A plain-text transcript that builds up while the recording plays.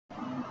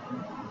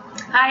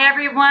Hi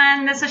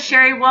everyone, this is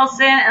Sherry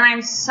Wilson and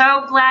I'm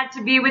so glad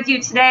to be with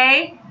you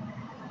today.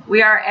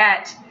 We are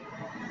at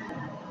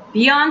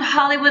Beyond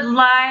Hollywood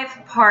Live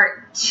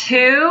Part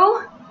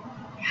 2,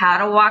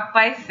 How to Walk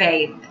by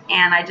Faith.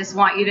 And I just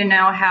want you to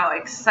know how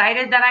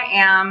excited that I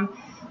am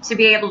to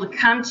be able to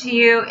come to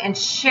you and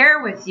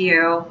share with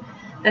you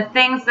the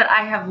things that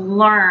I have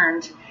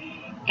learned.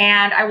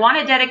 And I want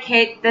to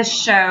dedicate this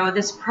show,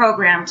 this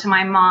program, to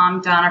my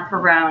mom, Donna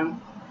Perrone,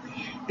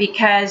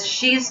 because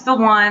she's the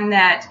one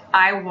that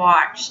I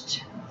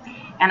watched.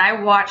 And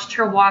I watched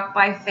her walk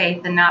by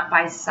faith and not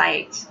by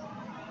sight.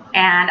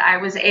 And I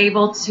was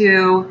able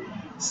to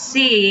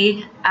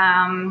see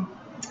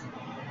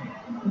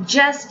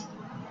just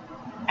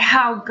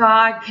how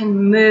God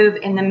can move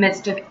in the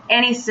midst of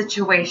any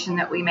situation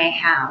that we may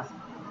have.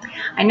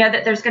 I know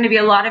that there's going to be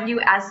a lot of you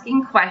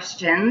asking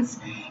questions,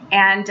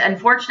 and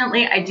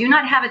unfortunately I do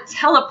not have a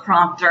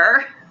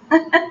teleprompter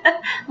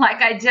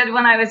like I did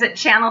when I was at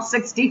Channel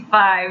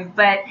 65,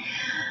 but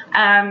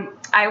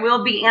I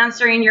will be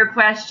answering your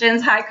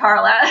questions. Hi,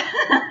 Carla.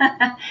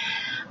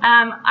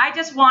 I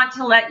just want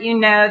to let you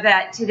know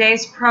that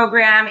today's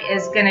program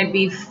is going to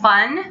be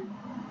fun.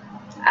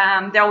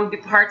 There will be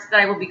parts that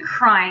I will be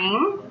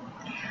crying.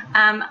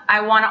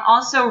 I want to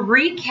also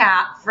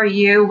recap for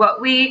you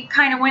what we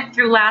kind of went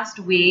through last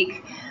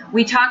week.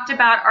 We talked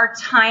about our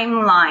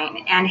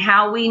timeline and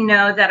how we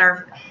know that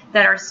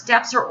our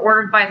steps are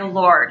ordered by the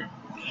Lord.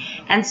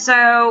 And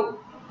so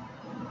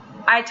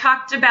I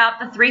talked about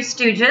the Three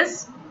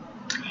Stooges,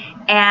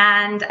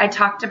 and I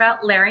talked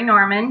about Larry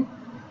Norman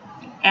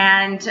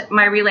and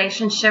my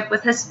relationship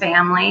with his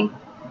family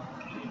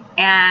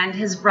and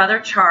his brother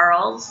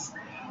Charles.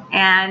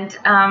 And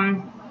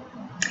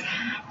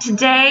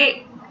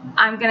today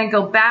I'm going to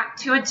go back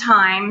to a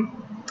time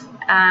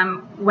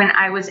when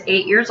I was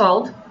 8 years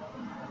old.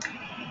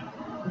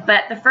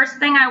 But the first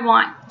thing I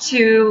want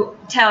to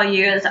tell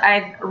you is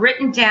I've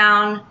written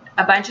down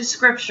a bunch of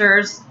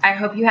scriptures. I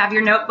hope you have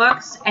your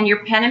notebooks and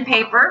your pen and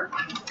paper,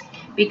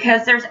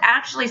 because there's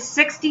actually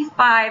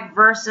 65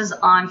 verses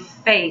on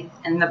faith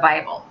in the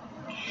Bible.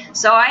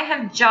 So I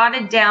have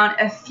jotted down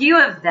a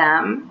few of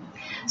them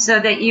so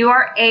that you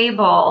are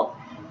able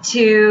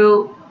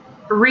to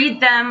read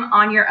them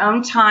on your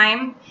own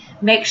time.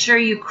 Make sure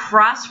you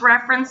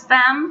cross-reference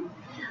them.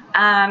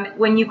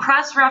 When you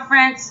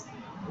cross-reference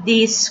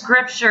these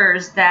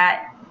scriptures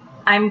that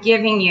I'm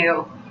giving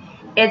you,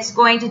 it's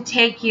going to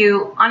take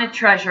you on a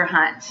treasure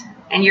hunt.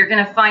 And you're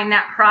going to find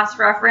that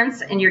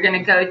cross-reference, and you're going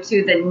to go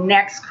to the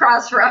next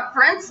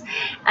cross-reference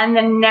and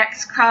the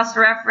next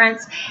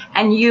cross-reference,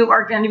 and you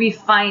are going to be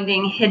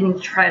finding hidden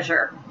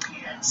treasure.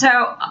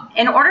 So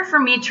in order for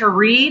me to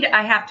read,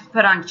 I have to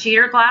put on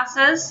cheater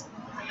glasses.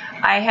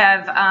 I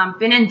have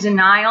been in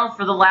denial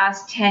for the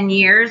last 10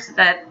 years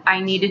that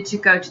I needed to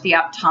go to the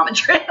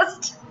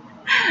optometrist.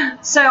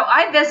 So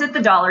I visit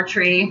the Dollar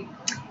Tree,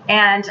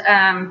 and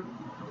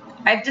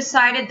I've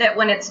decided that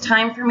when it's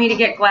time for me to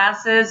get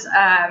glasses,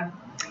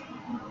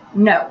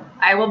 no,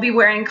 I will be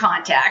wearing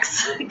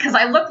contacts because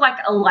I look like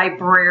a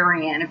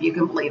librarian, if you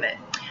can believe it.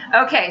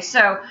 Okay,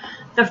 so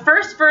the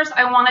first verse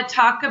I want to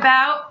talk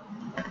about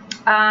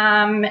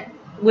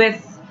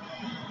with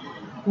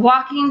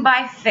walking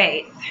by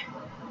faith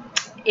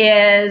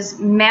is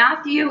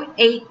Matthew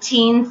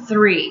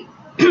 18:3.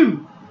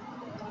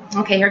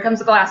 Okay, here comes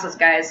the glasses,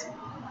 guys.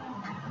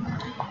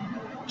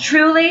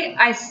 Truly,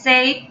 I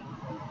say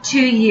to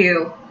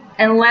you,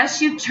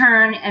 unless you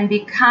turn and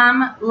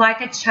become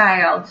like a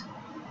child,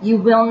 you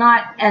will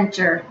not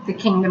enter the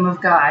kingdom of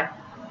God.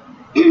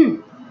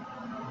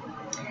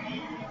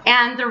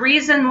 And the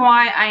reason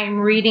why I'm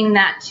reading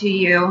that to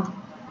you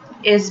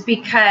is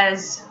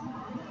because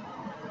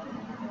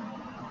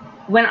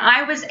when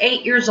I was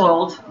 8 years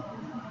old,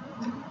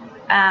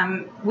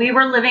 we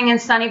were living in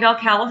Sunnyvale,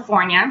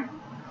 California.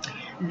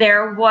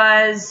 There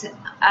was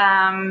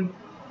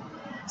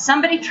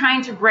somebody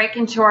trying to break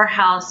into our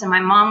house, and my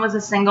mom was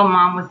a single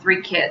mom with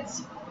 3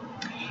 kids.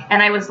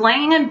 And I was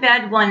laying in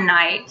bed one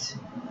night,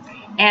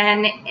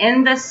 and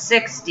in the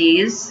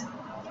 60s,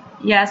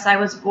 yes, I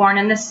was born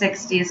in the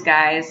 60s,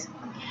 guys.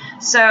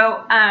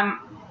 So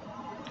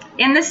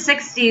in the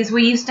 60s,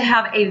 we used to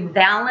have a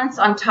valance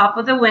on top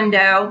of the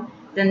window.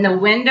 Then the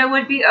window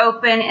would be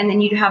open, and then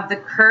you'd have the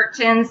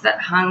curtains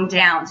that hung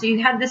down. So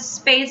you had this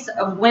space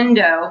of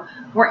window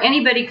where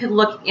anybody could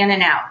look in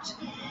and out.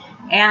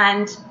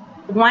 And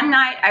one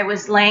night I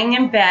was laying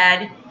in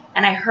bed,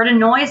 and I heard a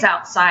noise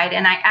outside,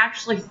 and I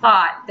actually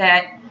thought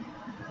that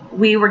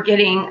we were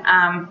getting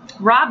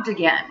robbed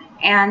again.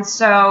 And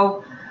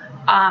so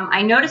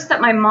I noticed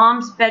that my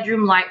mom's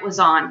bedroom light was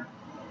on.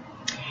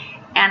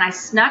 And I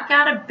snuck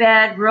out of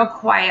bed real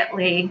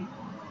quietly.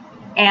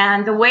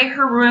 And the way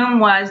her room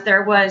was,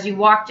 you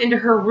walked into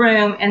her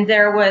room and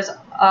there was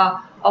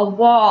a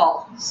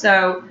wall.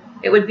 So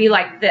it would be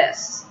like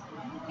this.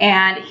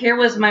 And here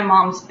was my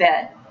mom's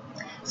bed.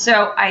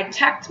 So I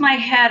tucked my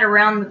head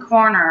around the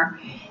corner,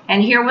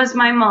 and here was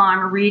my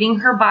mom reading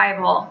her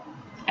Bible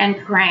and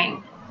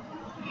praying.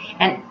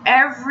 And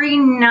every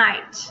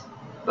night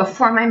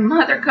before my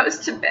mother goes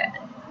to bed,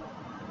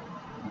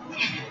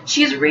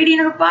 She's reading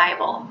her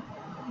Bible.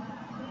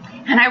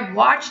 And I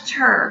watched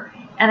her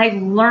and I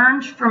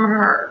learned from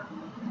her.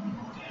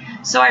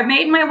 So I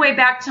made my way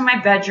back to my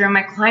bedroom.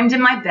 I climbed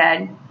in my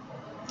bed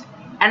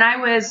and I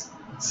was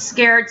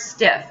scared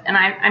stiff. And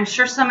I'm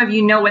sure some of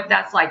you know what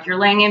that's like. You're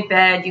laying in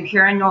bed, you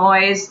hear a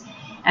noise,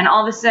 and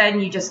all of a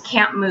sudden you just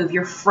can't move.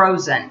 You're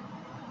frozen.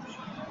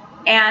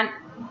 And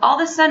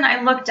all of a sudden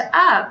I looked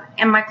up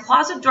and my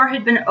closet door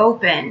had been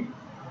open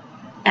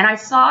and I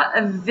saw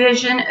a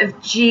vision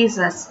of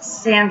Jesus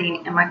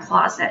standing in my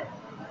closet.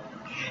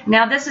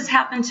 Now this has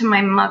happened to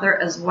my mother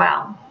as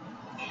well.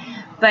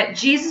 But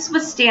Jesus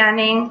was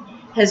standing,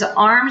 his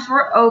arms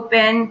were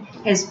open,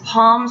 his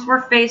palms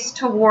were faced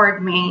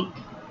toward me,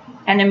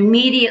 and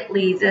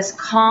immediately this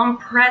calm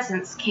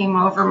presence came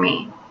over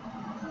me.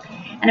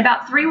 And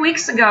about 3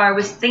 weeks ago, I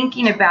was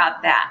thinking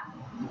about that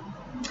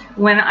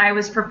when I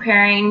was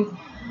preparing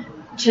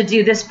to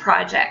do this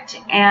project.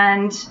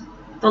 And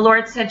the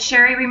Lord said,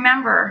 Sherry,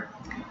 remember,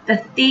 the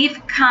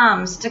thief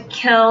comes to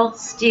kill,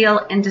 steal,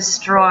 and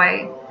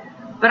destroy.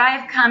 But I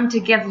have come to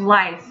give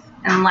life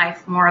and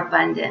life more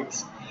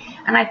abundant.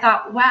 And I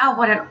thought, wow,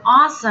 what an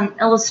awesome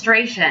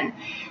illustration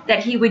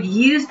that he would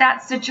use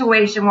that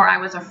situation where I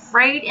was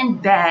afraid in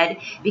bed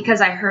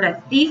because I heard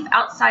a thief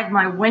outside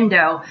my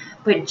window,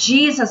 but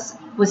Jesus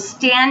was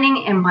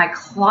standing in my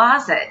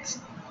closet,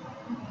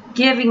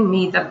 giving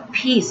me the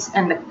peace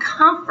and the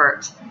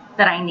comfort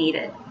that I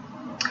needed.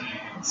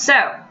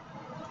 So,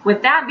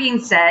 with that being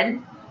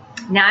said,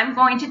 now I'm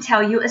going to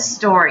tell you a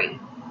story.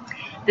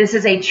 This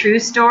is a true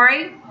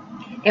story.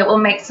 It will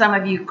make some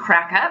of you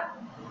crack up.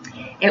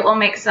 It will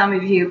make some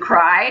of you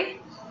cry.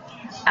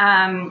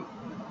 And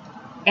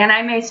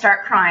I may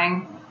start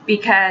crying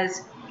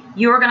because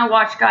you are going to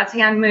watch God's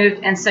hand move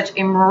in such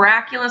a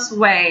miraculous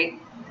way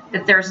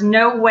that there's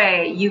no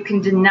way you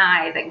can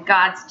deny that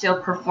God still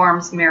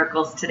performs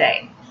miracles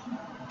today.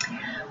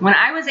 When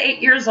I was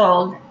 8 years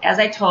old, as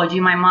I told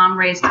you, my mom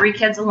raised 3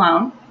 kids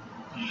alone.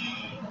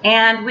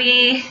 And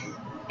we,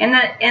 in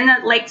the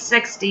late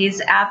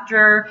 60s,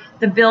 after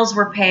the bills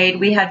were paid,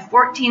 we had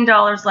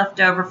 $14 left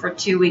over for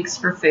 2 weeks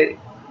for food.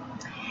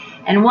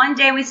 And one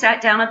day we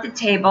sat down at the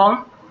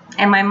table,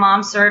 and my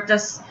mom served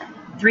us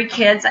 3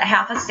 kids a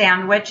half a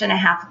sandwich and a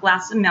half a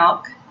glass of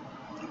milk,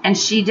 and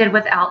she did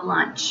without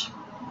lunch.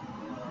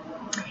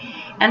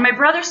 And my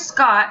brother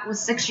Scott was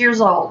 6 years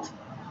old,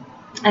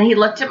 and he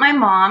looked at my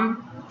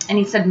mom, and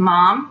he said,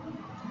 Mom,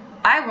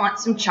 I want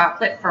some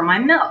chocolate for my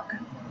milk.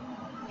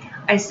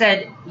 I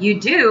said, you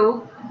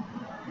do?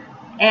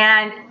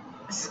 And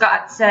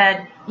Scott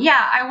said,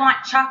 yeah, I want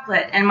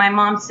chocolate. And my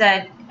mom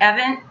said,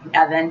 Evan.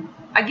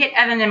 I get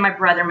Evan and my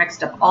brother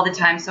mixed up all the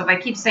time. So if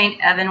I keep saying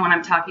Evan when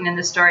I'm talking in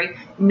this story,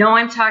 no,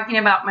 I'm talking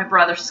about my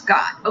brother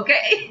Scott,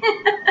 okay?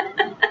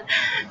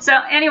 So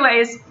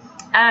anyways,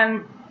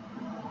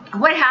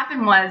 what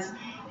happened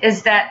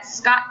is that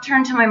Scott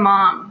turned to my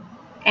mom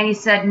and he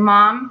said,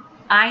 Mom,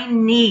 I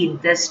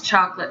need this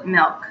chocolate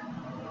milk.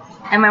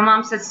 And my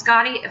mom said,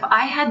 Scotty, if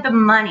I had the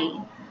money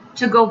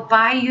to go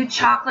buy you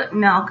chocolate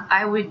milk,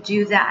 I would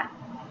do that.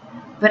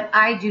 But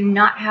I do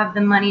not have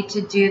the money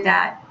to do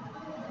that.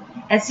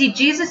 And see,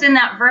 Jesus in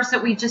that verse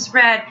that we just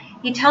read,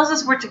 he tells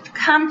us we're to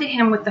come to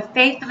him with the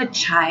faith of a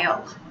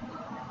child.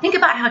 Think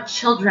about how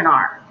children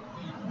are.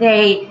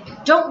 They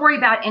don't worry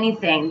about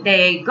anything.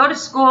 They go to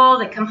school,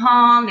 they come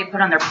home, they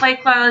put on their play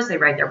clothes, they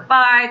ride their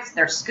bikes,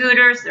 their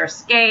scooters, their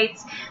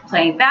skates,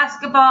 playing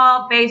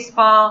basketball,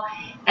 baseball,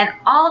 and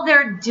all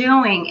they're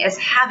doing is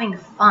having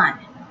fun.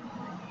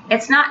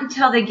 It's not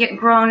until they get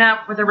grown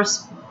up where the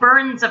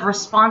burdens of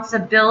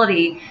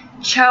responsibility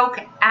choke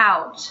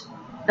out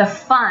the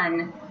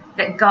fun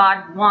that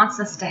God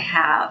wants us to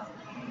have.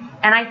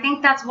 And I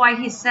think that's why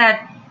he said,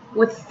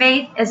 with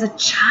faith as a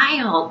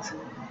child.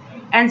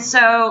 And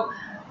so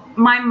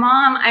my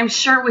mom, I'm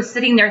sure, was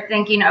sitting there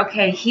thinking,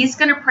 okay, he's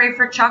going to pray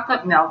for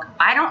chocolate milk.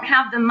 I don't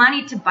have the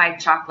money to buy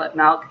chocolate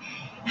milk.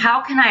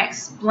 How can I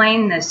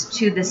explain this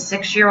to this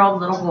 6-year-old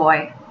little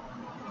boy?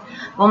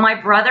 Well, my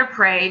brother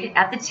prayed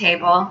at the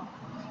table,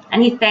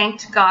 and he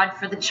thanked God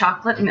for the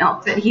chocolate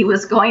milk that he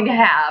was going to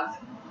have.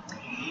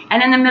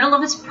 And in the middle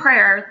of his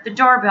prayer, the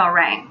doorbell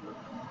rang.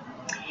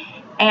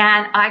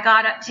 And I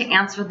got up to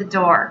answer the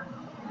door.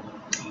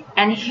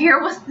 And here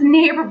was the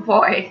neighbor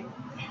boy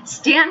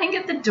standing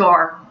at the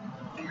door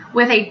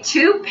with a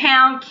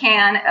 2-pound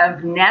can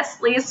of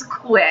Nestle's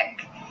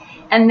Quick.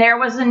 And there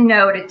was a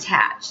note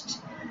attached.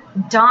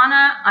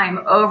 Donna, I'm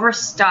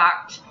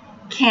overstocked.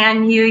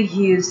 Can you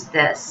use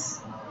this?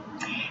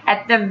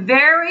 At the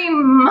very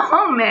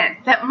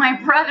moment that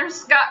my brother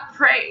Scott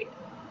prayed,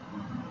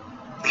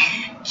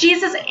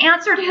 Jesus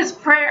answered his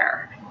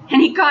prayer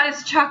and he got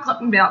his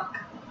chocolate milk.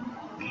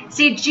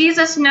 See,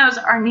 Jesus knows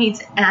our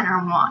needs and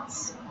our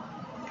wants,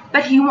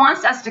 but he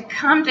wants us to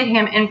come to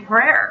him in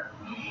prayer,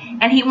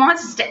 and he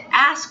wants us to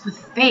ask with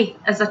faith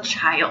as a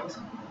child.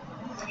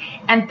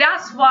 And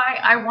that's why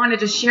I wanted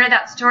to share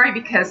that story,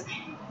 because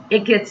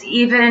it gets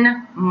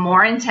even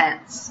more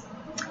intense.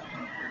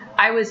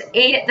 I was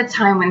 8 at the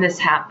time when this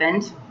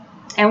happened,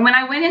 and when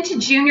I went into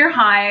junior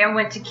high, I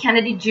went to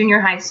Kennedy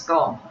Junior High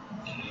School.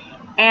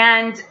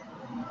 And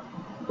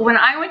when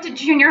I went to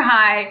junior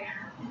high,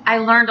 I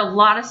learned a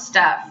lot of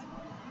stuff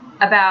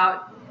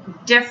about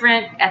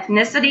different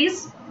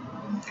ethnicities,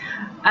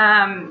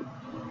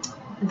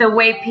 the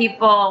way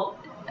people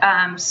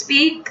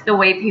speak, the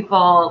way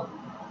people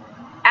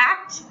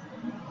act,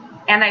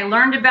 and I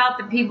learned about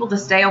the people to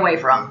stay away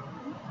from.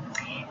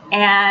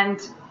 And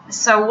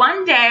so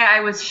one day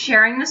I was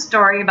sharing the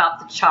story about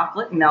the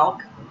chocolate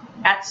milk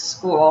at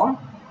school,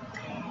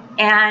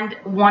 and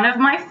one of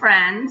my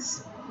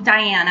friends,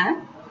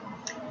 Diana,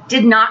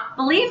 did not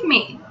believe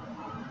me.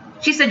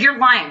 She said, "You're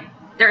lying.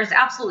 There is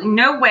absolutely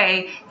no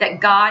way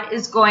that God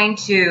is going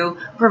to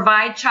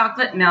provide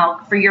chocolate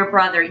milk for your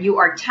brother. You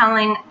are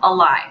telling a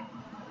lie."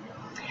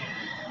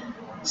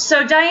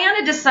 So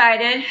Diana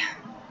decided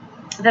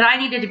that I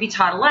needed to be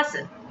taught a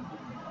lesson.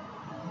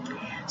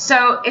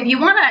 So if you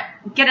want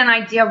to get an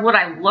idea of what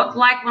I looked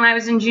like when I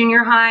was in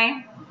junior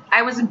high,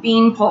 I was a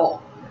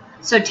beanpole.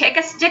 So take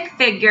a stick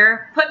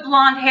figure, put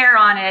blonde hair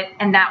on it,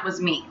 and that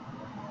was me.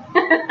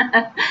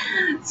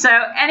 So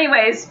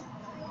anyways,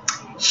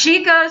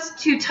 she goes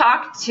to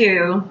talk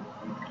to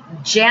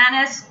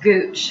Janice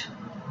Gooch.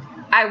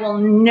 I will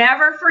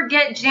never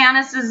forget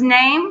Janice's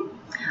name.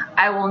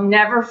 I will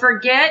never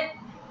forget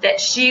that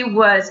she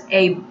was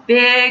a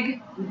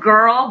big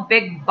girl,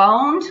 big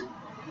boned.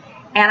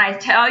 And I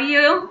tell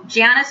you,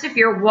 Janice, if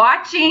you're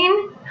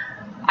watching,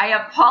 I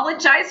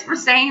apologize for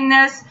saying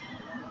this,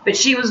 but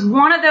she was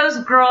one of those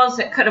girls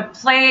that could have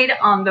played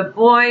on the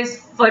boys'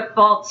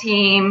 football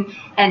team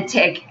and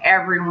take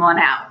everyone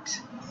out.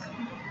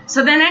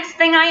 So the next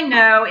thing I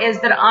know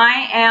is that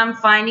I am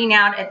finding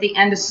out at the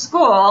end of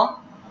school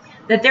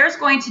that there's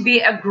going to be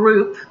a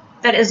group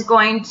that is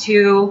going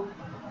to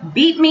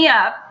beat me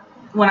up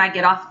when I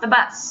get off the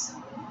bus.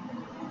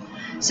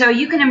 So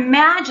you can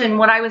imagine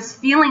what I was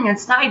feeling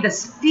inside,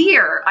 this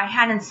fear I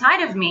had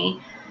inside of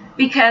me,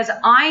 because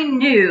I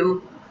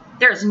knew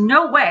there's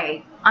no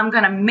way I'm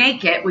going to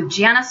make it with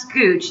Janice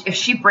Gooch if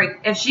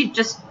she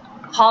just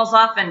hauls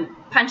off and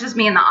punches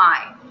me in the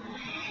eye.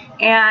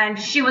 And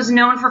she was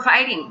known for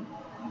fighting.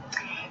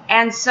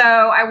 And so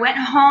I went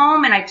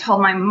home and I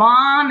told my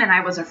mom, and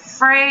I was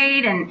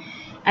afraid and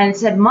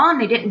said, "Mom,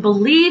 they didn't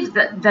believe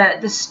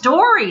the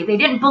story. They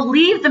didn't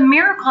believe the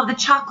miracle of the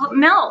chocolate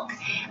milk.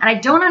 And I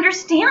don't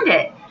understand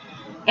it."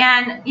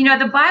 And, you know,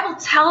 the Bible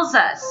tells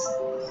us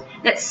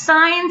that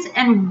signs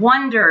and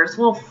wonders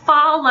will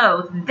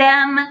follow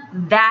them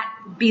that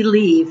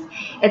believe.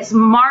 It's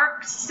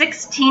Mark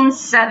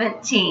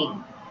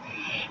 16:17.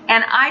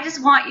 And I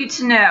just want you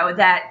to know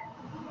that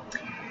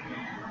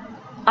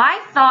I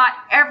thought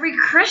every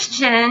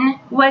Christian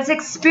was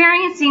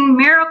experiencing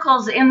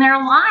miracles in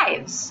their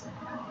lives.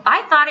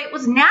 I thought it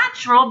was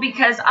natural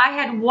because I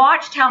had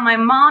watched how my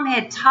mom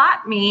had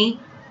taught me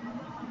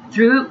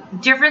through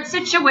different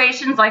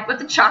situations, like with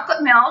the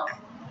chocolate milk,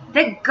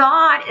 that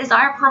God is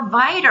our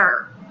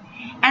provider.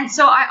 And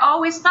so I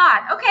always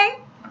thought, okay,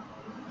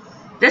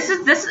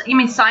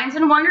 signs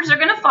and wonders are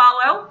going to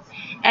follow.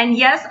 And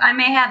yes, I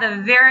may have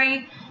a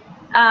very,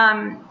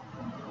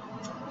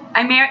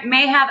 I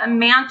may have a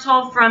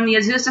mantle from the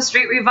Azusa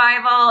Street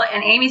Revival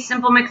and Amy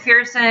Simple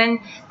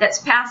McPherson that's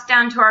passed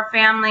down to our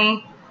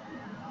family.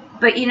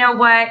 But you know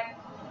what?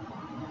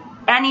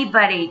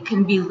 Anybody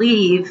can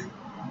believe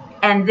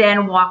and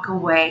then walk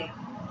away.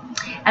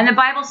 And the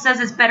Bible says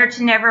it's better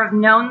to never have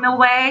known the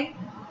way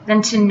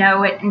than to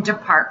know it and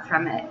depart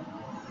from it.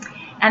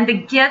 And the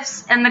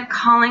gifts and the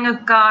calling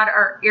of God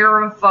are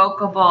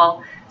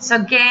irrevocable.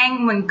 So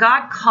gang, when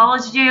God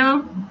calls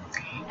you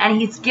and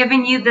He's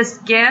given you this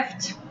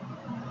gift,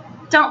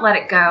 don't let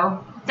it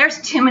go.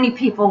 There's too many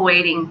people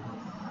waiting.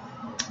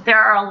 There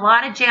are a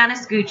lot of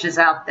Janice Gooches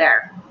out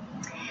there.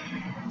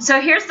 So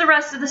here's the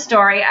rest of the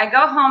story. I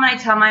go home and I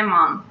tell my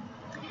mom.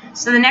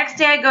 So the next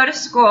day I go to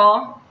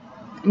school,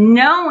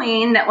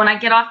 knowing that when I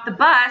get off the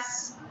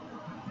bus,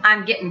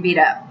 I'm getting beat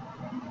up.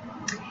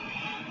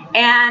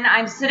 And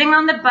I'm sitting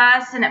on the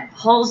bus and it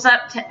pulls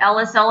up to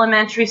Ellis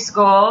Elementary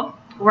School,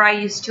 where I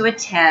used to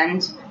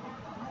attend.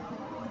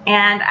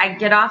 And I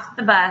get off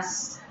the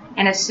bus,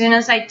 and as soon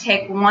as I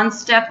take one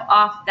step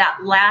off that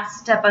last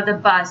step of the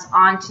bus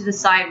onto the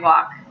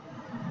sidewalk,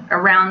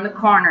 around the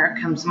corner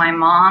comes my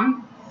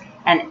mom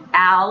and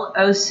Al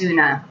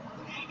Osuna,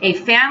 a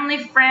family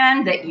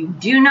friend that you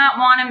do not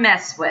want to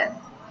mess with.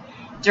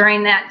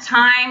 During that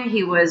time,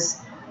 he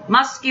was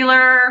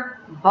muscular,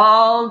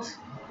 bald,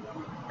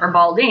 or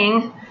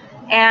balding,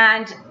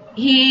 and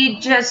they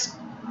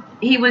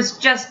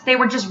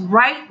were just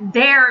right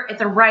there at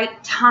the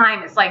right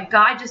time. It's like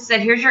God just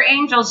said, "Here's your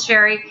angels,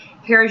 Sherry.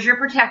 Here's your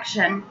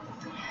protection."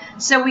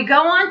 So we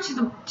go on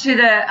to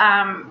the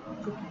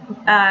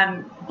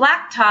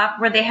blacktop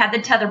where they had the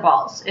tether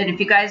balls. And if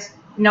you guys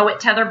know what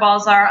tether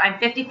balls are, I'm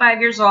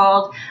 55 years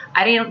old.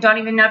 I don't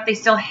even know if they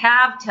still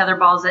have tether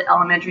balls at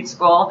elementary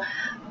school,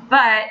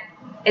 but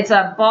it's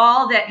a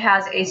ball that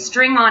has a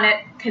string on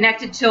it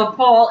connected to a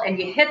pole, and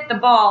you hit the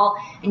ball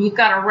and you've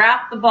got to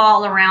wrap the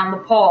ball around the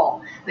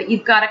pole, but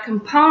you've got a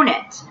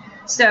component.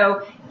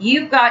 So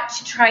you've got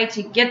to try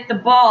to get the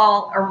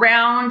ball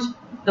around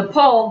the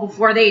pole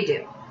before they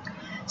do.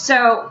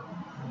 So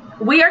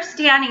we are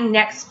standing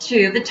next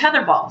to the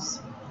tetherballs.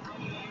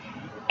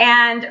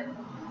 And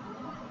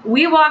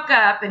we walk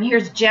up, and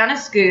here's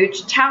Janice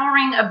Gooch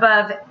towering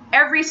above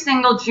every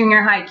single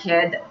junior high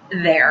kid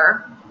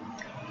there.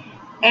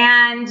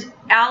 And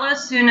Ala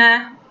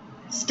Osuna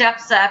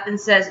steps up and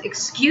says,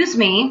 "Excuse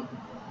me,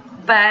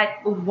 but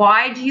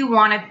why do you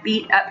want to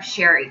beat up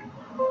Sherry?"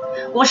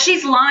 "Well,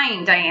 she's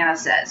lying," Diana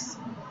says.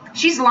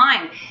 She's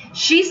lying.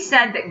 She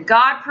said that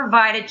God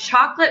provided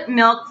chocolate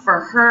milk for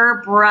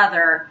her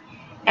brother,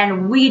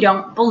 and we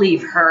don't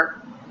believe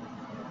her.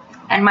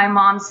 And my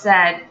mom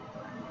said,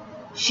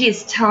 she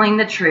is telling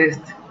the truth.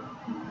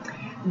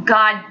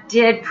 God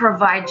did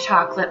provide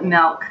chocolate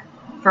milk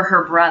for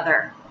her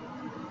brother.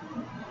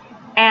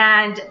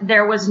 And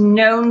there was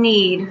no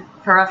need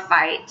for a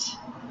fight,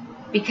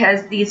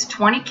 because these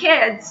 20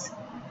 kids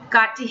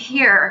got to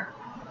hear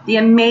the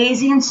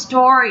amazing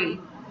story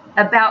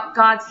about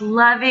God's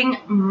loving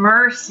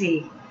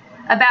mercy,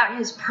 about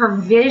his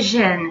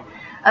provision,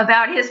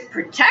 about his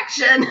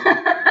protection.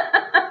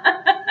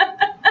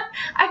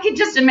 I could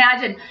just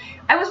imagine.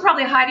 I was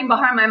probably hiding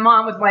behind my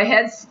mom with my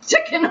head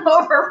sticking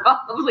over,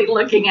 probably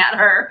looking at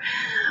her.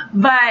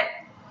 But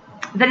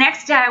the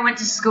next day I went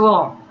to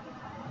school,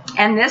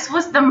 and this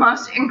was the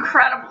most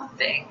incredible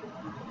thing.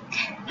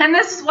 And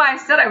this is why I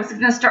said I was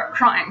going to start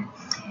crying.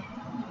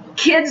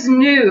 Kids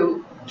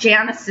knew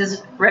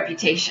Janice's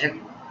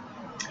reputation.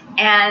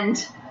 And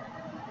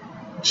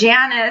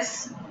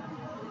Janice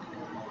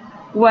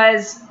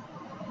was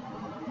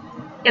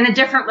in a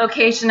different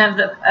location of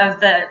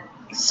the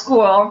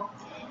school,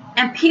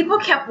 and people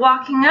kept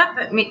walking up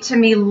to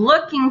me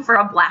looking for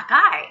a black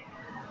eye,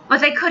 but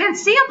they couldn't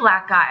see a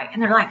black eye.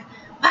 And they're like,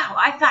 "Wow,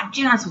 I thought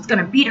Janice was going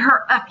to beat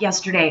her up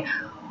yesterday.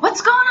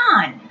 What's going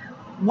on?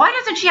 Why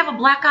doesn't she have a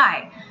black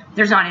eye?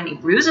 There's not any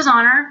bruises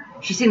on her.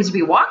 She seems to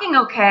be walking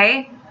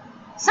okay.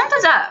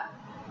 Something's up."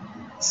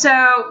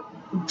 So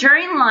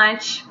during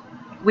lunch,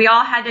 we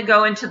all had to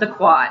go into the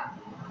quad.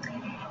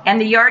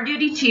 And the yard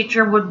duty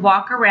teacher would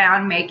walk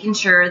around making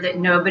sure that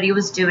nobody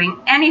was doing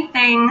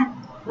anything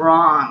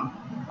wrong.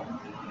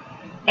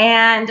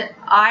 And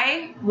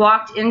I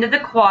walked into the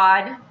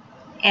quad,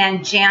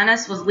 and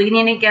Janice was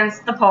leaning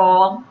against the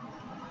pole,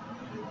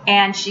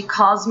 and she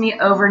calls me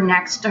over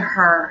next to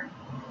her,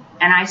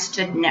 and I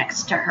stood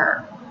next to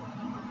her.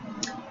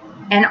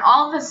 And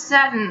all of a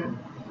sudden,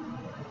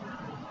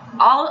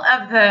 all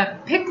of the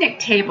picnic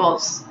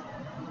tables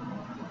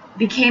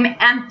became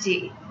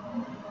empty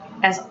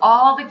as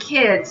all the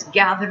kids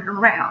gathered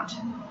around,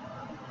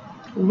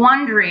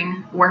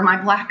 wondering where my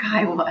black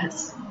eye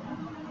was.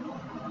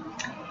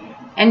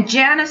 And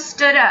Janice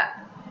stood up,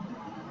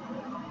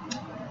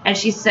 and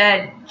she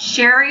said,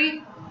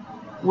 "Sherry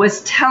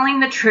was telling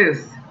the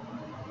truth.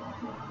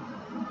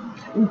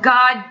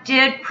 God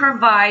did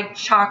provide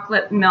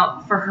chocolate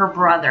milk for her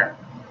brother."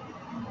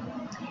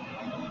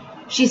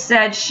 She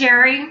said,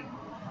 "Sherry,"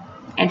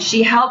 and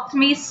she helped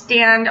me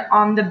stand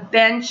on the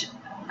bench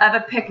of a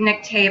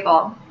picnic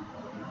table.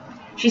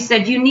 She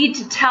said, "You need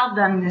to tell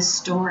them this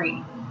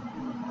story."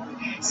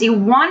 See,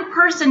 one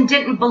person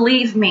didn't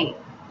believe me,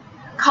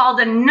 called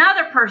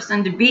another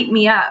person to beat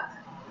me up.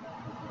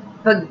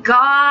 But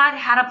God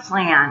had a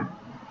plan.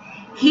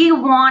 He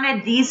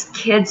wanted these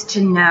kids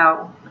to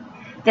know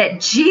that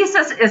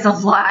Jesus is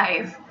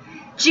alive.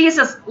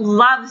 Jesus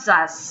loves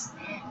us.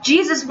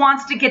 Jesus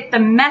wants to get the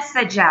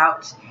message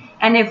out.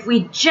 And if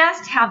we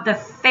just have the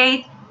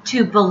faith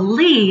to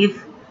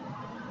believe,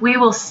 we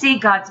will see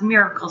God's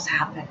miracles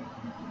happen.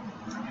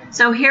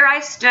 So here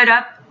I stood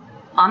up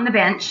on the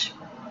bench,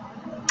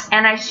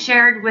 and I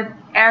shared with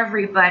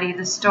everybody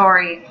the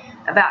story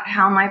about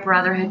how my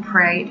brother had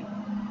prayed.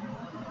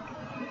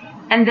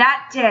 And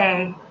that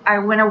day, I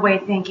went away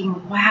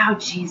thinking, wow,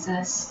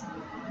 Jesus,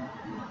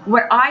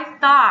 what I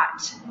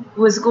thought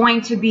was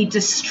going to be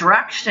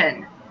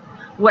destruction,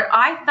 what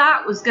I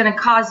thought was going to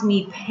cause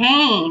me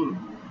pain,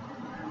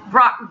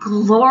 brought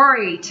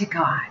glory to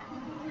God.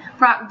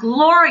 Brought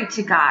glory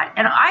to God.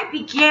 And I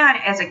began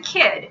as a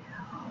kid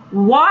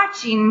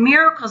watching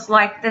miracles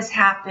like this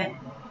happen.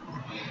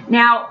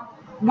 Now,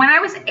 when I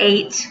was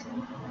 8,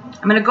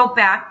 I'm going to go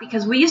back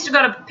because we used to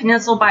go to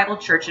Peninsula Bible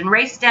Church, and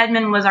Ray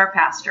Stedman was our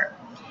pastor.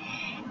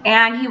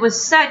 And he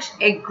was such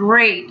a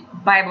great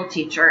Bible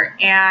teacher.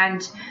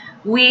 And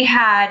we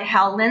had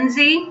Hal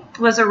Lindsey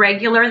was a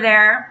regular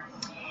there.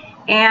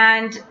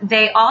 And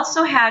they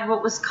also had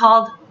what was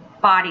called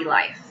Body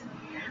Life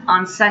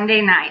on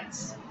Sunday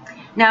nights.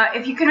 Now,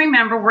 if you can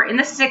remember, we're in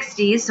the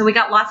 60s, so we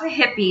got lots of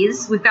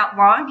hippies. We've got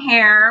long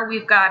hair.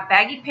 We've got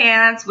baggy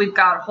pants. We've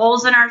got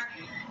holes in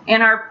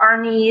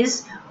our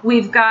knees.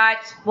 We've got,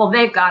 well,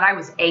 they've got, I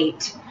was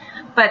 8.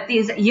 But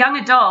these young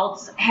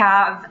adults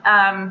have,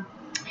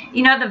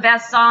 you know, the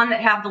vests on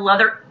that have the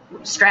leather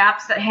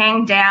straps that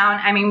hang down.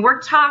 I mean,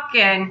 we're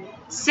talking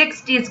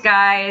 60s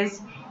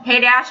guys,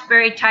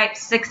 Haight-Ashbury type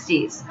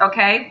 60s,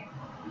 okay?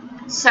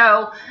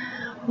 So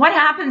what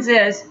happens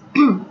is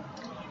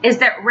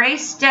that Ray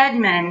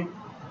Stedman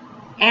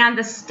and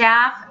the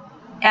staff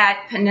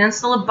at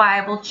Peninsula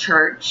Bible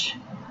Church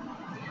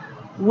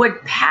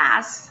would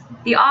pass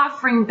the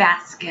offering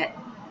basket.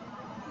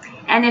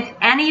 And if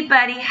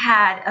anybody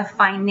had a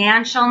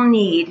financial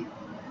need,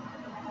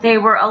 they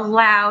were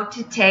allowed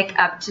to take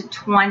up to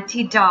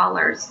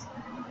 $20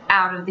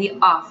 out of the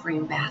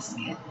offering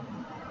basket.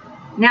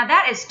 Now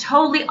that is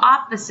totally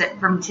opposite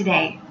from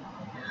today.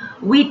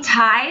 We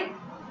tithe,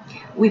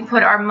 we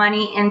put our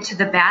money into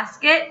the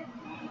basket,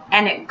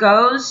 and it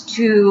goes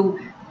to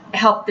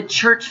help the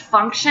church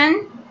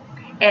function.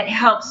 It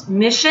helps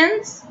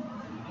missions.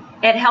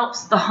 It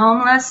helps the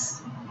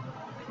homeless.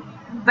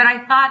 But I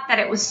thought that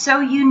it was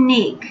so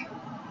unique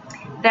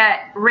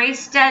that Ray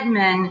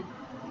Stedman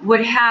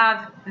would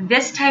have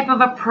this type of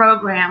a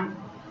program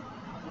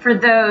for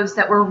those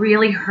that were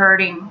really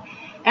hurting.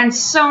 And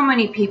so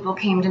many people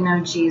came to know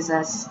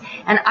Jesus,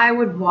 and I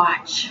would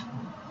watch.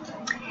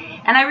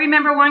 And I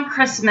remember one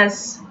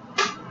Christmas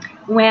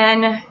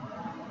when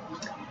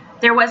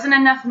there wasn't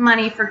enough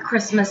money for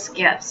Christmas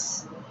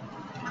gifts.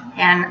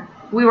 And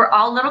we were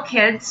all little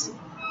kids.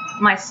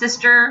 My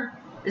sister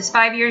is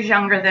 5 years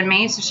younger than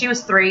me, so she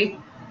was 3.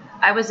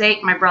 I was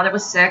 8, my brother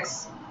was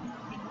 6.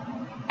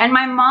 And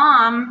my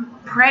mom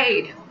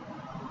prayed,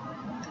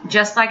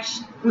 just like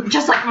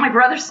my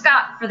brother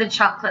Scott, for the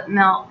chocolate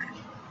milk.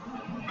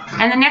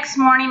 And the next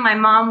morning, my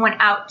mom went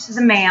out to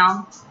the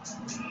mail,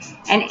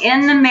 and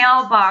in the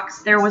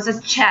mailbox there was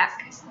a check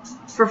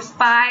for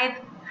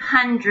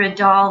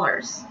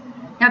 $500.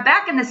 Now,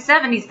 back in the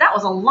 70s, that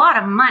was a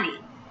lot of money.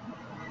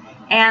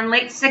 And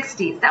late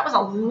 60s, that was a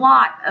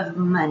lot of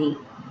money.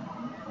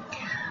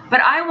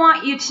 But I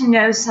want you to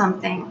know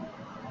something.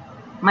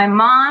 My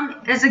mom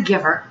is a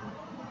giver.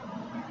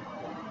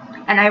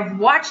 And I've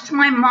watched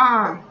my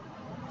mom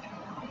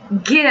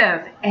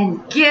give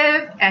and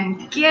give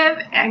and give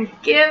and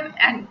give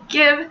and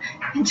give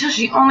until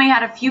she only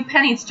had a few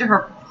pennies to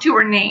her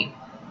name.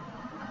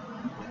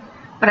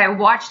 But I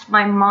watched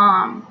my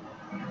mom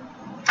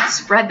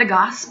spread the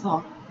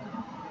gospel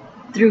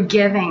through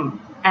giving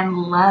and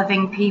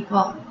loving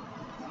people.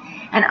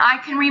 And I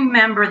can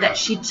remember that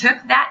she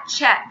took that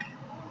check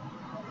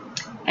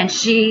and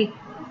she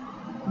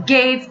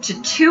gave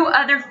to 2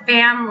 other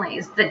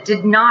families that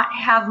did not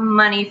have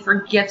money for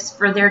gifts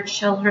for their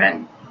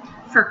children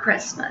for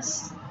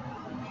Christmas.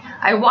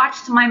 I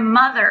watched my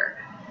mother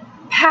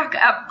pack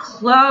up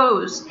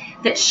clothes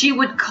that she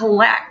would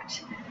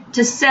collect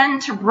to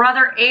send to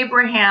Brother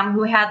Abraham,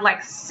 who had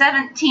like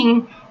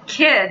 17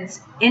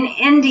 kids in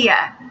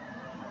India,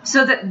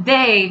 so that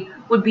they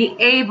would be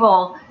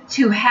able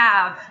to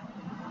have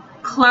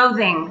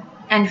clothing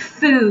and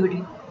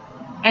food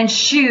and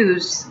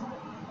shoes.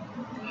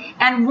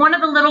 And one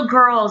of the little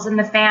girls in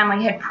the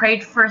family had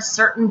prayed for a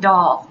certain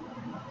doll.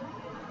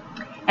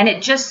 And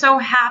it just so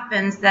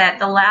happens that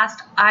the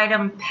last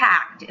item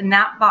packed in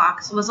that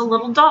box was a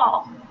little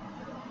doll.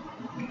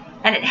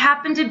 And it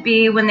happened to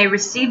be, when they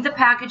received the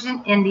package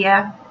in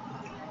India,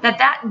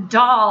 that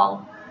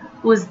doll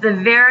was the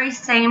very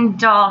same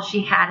doll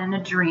she had in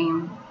a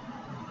dream.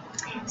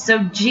 So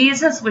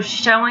Jesus was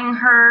showing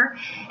her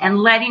and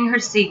letting her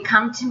see,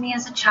 come to me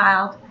as a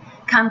child,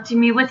 come to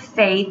me with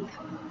faith,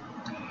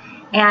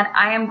 and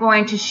I am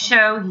going to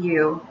show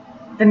you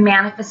the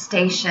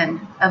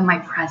manifestation of my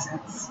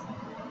presence.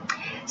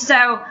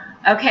 So,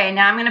 okay,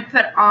 now I'm going to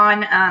put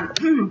on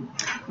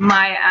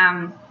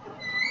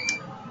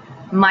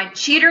my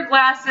cheater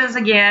glasses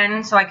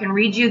again, so I can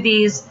read you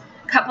these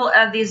couple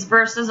of these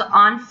verses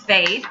on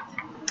faith.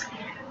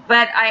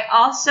 But I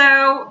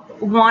also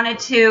wanted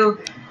to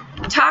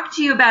talk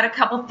to you about a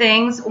couple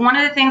things. One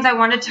of the things I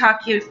want to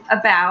talk to you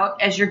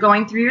about as you're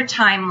going through your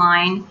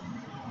timeline,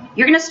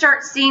 you're going to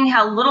start seeing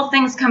how little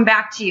things come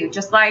back to you,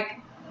 just like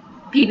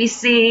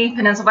PBC,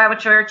 Peninsula Bible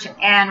Church,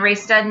 and Ray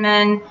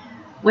Stedman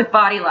with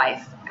Body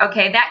Life.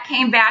 Okay, that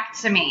came back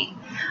to me.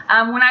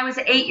 When I was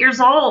 8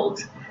 years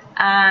old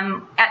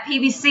at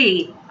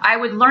PBC, I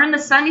would learn the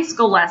Sunday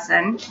school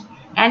lesson,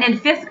 and in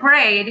 5th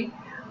grade,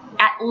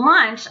 at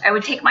lunch, I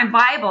would take my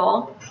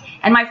Bible,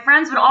 and my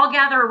friends would all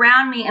gather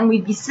around me, and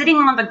we'd be sitting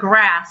on the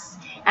grass,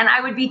 and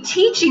I would be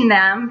teaching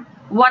them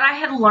what I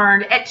had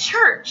learned at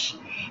church.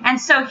 And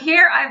so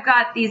here I've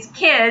got these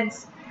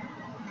kids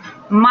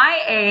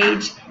my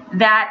age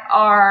that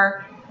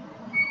are,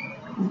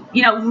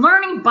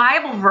 learning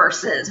Bible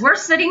verses. We're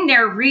sitting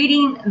there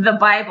reading the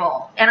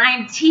Bible, and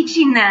I'm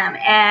teaching them,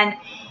 and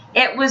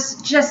it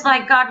was just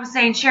like God was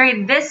saying,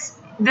 Sherry, this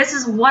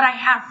is what I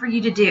have for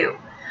you to do.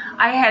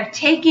 I have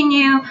taken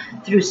you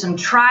through some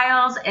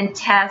trials and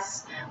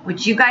tests,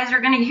 which you guys are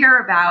going to hear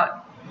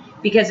about,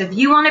 because if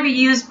you want to be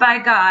used by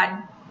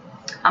God,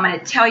 I'm going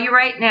to tell you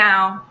right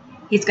now,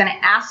 He's going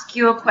to ask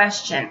you a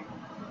question.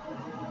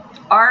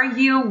 Are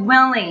you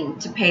willing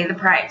to pay the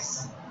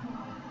price?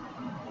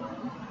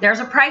 There's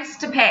a price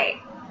to pay.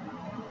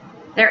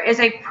 There is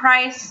a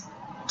price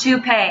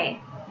to pay,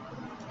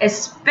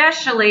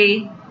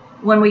 especially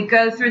when we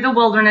go through the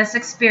wilderness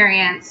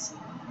experience,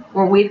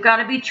 where we've got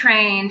to be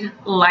trained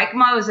like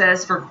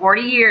Moses for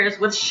 40 years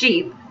with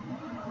sheep.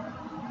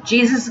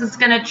 Jesus is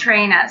going to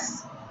train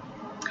us.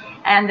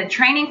 And the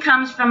training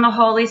comes from the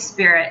Holy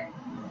Spirit.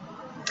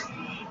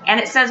 And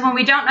it says, when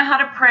we don't know how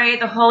to pray,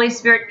 the Holy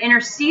Spirit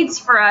intercedes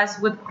for us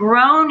with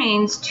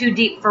groanings too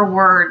deep for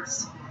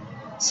words.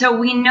 So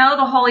we know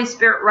the Holy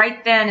Spirit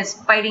right then is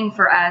fighting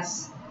for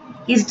us.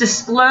 He's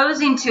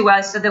disclosing to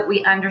us so that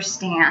we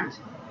understand.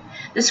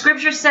 The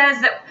scripture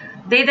says that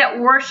they that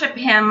worship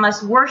him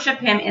must worship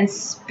him in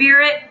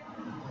spirit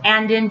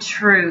and in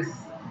truth.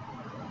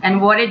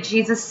 And what did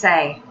Jesus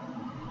say?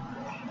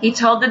 He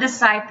told the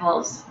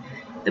disciples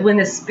that when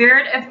the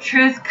Spirit of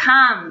truth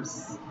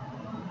comes,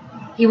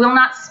 he will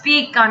not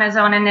speak on his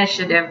own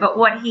initiative, but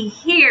what he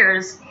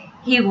hears,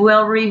 he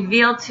will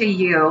reveal to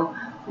you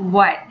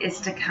what is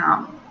to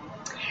come.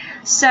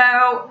 So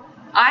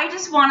I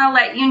just want to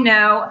let you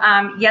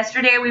know,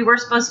 yesterday we were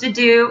supposed to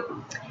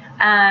do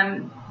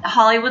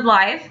Hollywood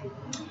Live,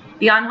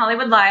 Beyond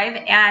Hollywood Live,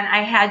 and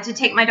I had to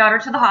take my daughter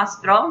to the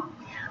hospital.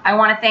 I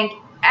want to thank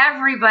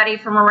everybody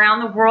from around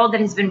the world that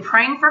has been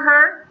praying for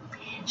her.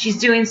 She's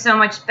doing so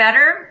much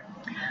better.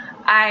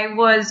 I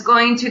was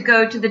going to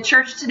go to the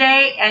church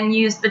today and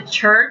use the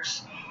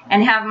church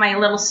and have my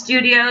little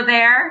studio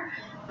there,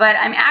 but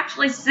I'm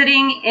actually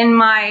sitting in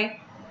my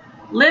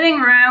living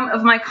room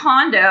of my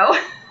condo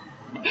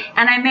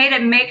and I made a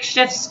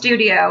makeshift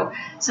studio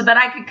so that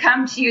I could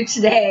come to you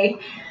today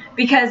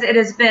because it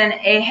has been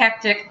a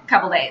hectic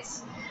couple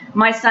days.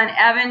 My son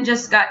Evan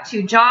just got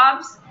 2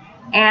 jobs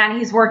and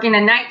he's working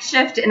a night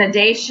shift and a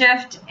day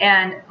shift,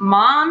 and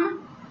Mom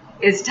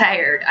is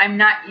tired. I'm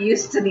not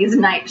used to these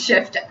night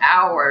shift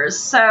hours.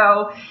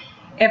 So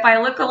if I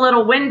look a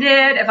little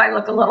winded, if I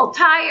look a little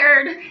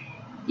tired,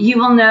 you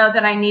will know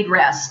that I need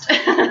rest.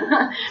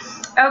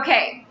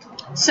 Okay,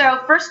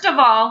 so first of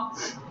all,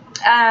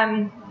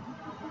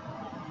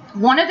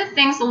 one of the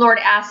things the Lord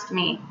asked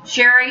me,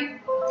 Sherry,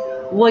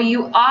 will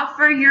you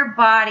offer your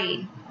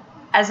body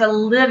as a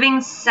living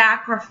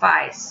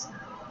sacrifice,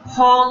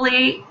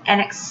 holy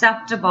and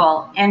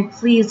acceptable and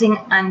pleasing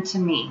unto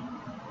me?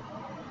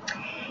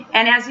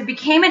 And as I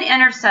became an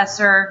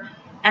intercessor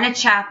and a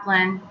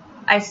chaplain,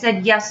 I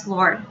said, yes,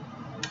 Lord,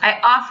 I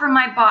offer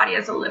my body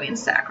as a living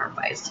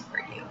sacrifice for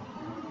you.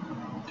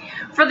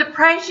 For the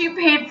price you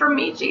paid for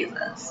me,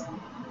 Jesus.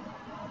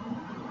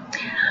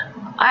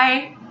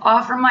 I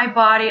offer my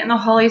body, and the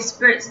Holy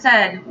Spirit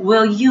said,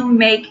 will you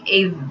make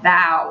a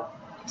vow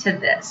to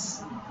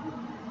this?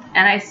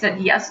 And I said,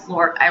 yes,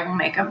 Lord, I will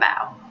make a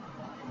vow.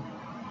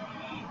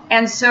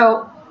 And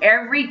so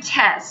every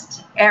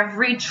test,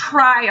 every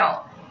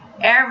trial,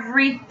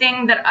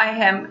 everything that I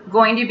am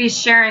going to be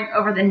sharing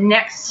over the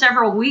next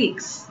several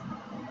weeks,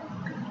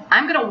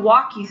 I'm going to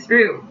walk you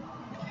through.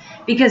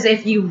 Because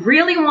if you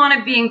really want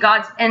to be in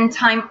God's end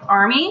time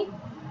army,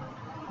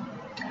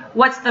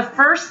 what's the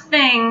first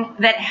thing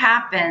that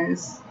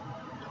happens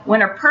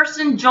when a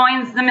person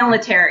joins the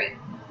military?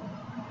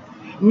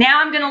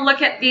 Now I'm going to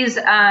look at these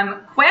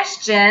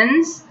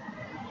questions,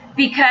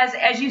 because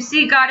as you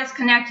see, God is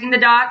connecting the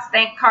dots.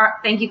 Thank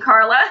you,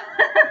 Carla.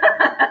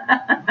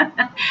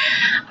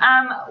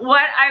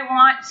 What I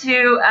want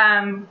to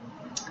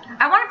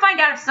find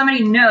out if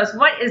somebody knows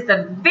what is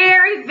the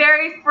very,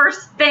 very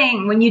first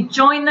thing when you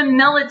join the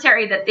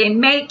military that they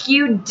make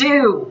you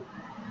do.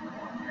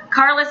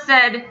 Carla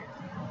said,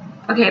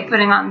 okay,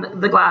 putting on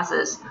the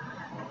glasses.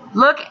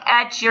 Look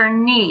at your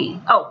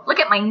knee. Oh, look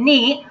at my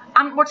knee.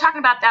 We're talking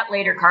about that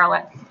later,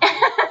 Carla.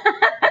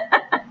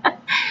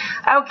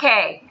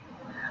 Okay.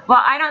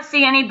 Well, I don't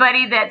see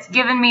anybody that's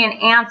given me an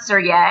answer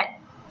yet.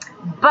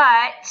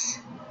 But,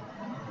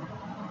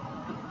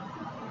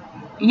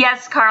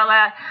 yes,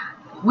 Carla,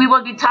 we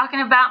will be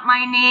talking about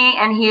my knee,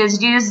 and he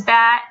has used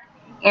that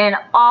in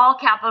all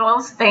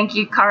capitals. Thank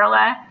you,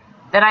 Carla,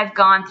 that I've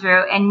gone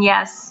through. And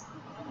yes.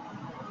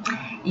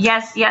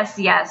 Yes, yes,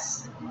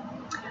 yes.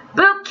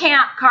 Boot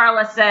camp,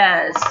 Carla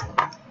says.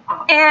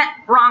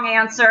 Wrong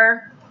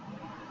answer.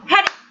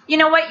 You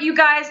know what, you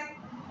guys?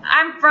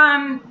 I'm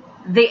from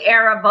the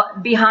era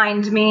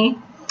behind me.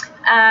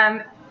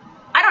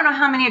 I don't know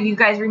how many of you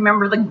guys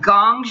remember the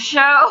Gong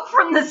Show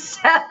from the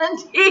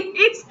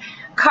 70s.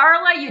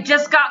 Carla, you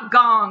just got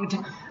gonged.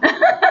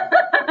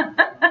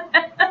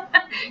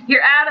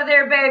 You're out of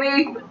there,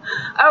 baby.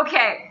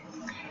 Okay.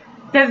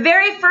 The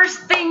very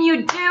first thing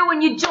you do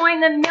when you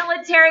join the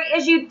military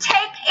is you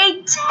take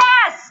a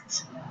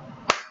test.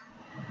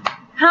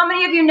 How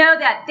many of you know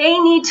that? They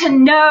need to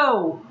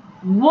know,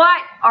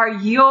 what are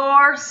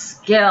your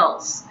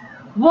skills?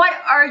 What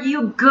are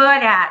you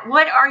good at?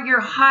 What are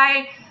your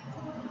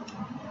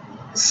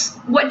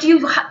what do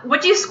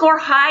you score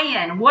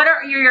high in? What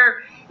are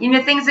your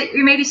things that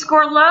you maybe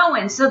score low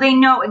in, so they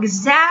know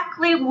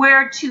exactly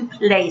where to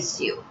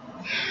place you.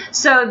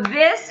 So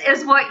this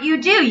is what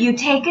you do. You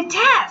take a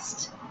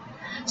test.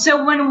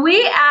 So when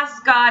we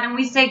ask God and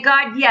we say,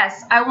 God,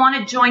 yes, I want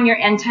to join your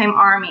end time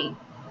army.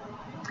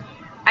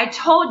 I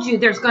told you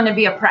there's going to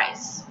be a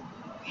price.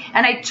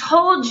 And I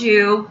told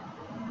you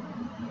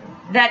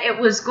that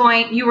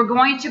you were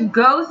going to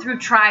go through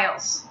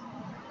trials.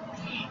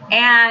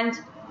 And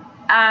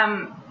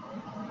I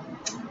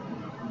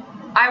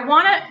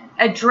want to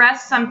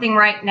address something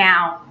right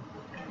now.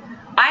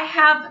 I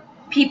have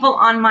people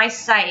on my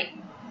site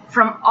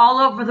from all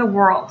over the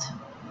world.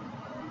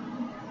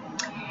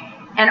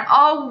 And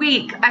all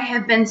week I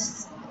have been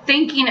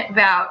thinking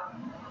about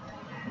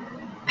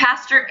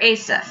Pastor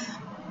Asif,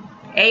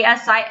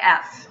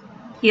 A-S-I-F.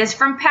 He is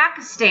from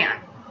Pakistan.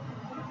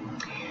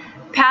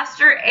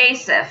 Pastor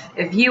Asif,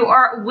 if you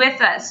are with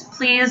us,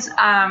 please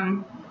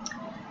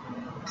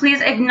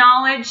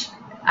acknowledge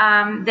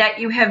that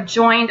you have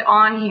joined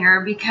on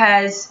here,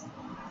 because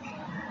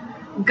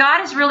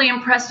God has really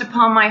impressed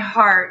upon my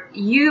heart.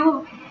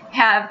 You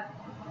have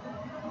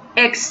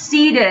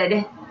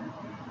exceeded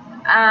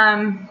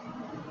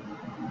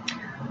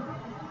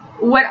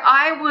what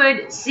I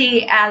would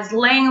see as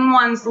laying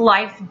one's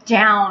life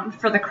down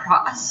for the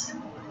cross.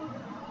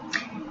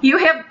 You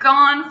have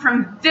gone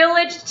from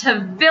village to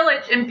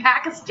village in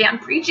Pakistan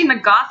preaching the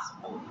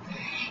gospel.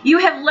 You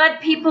have led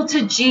people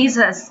to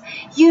Jesus.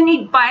 You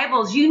need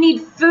Bibles. You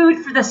need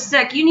food for the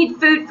sick. You need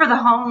food for the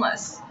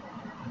homeless.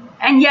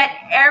 And yet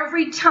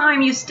every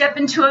time you step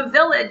into a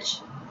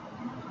village,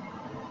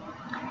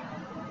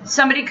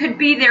 somebody could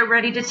be there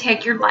ready to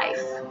take your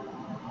life.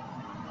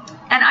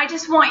 And I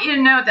just want you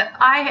to know that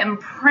I am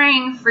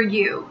praying for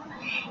you.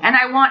 And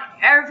I want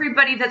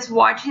everybody that's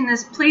watching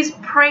this, please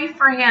pray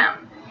for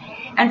him.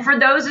 And for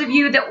those of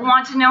you that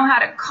want to know how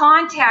to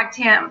contact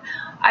him,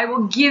 I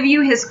will give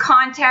you his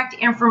contact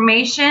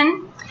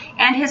information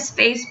and his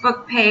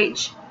Facebook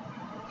page.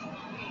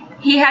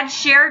 He had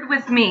shared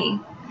with me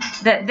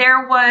that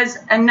there was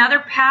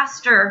another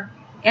pastor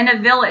in a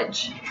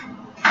village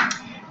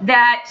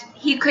that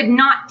he could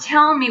not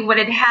tell me what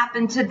had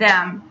happened to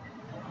them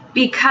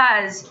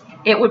because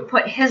it would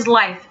put his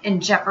life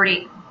in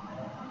jeopardy.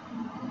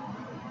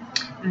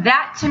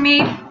 That to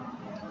me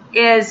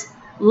is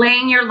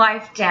laying your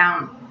life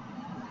down.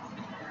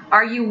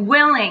 Are you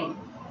willing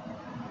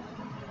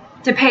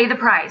to pay the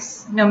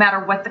price, no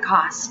matter what the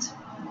cost?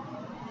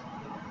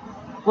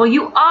 Will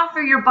you offer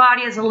your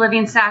body as a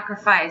living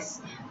sacrifice?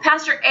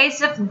 Pastor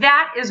Asif,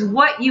 that is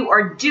what you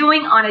are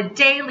doing on a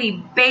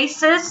daily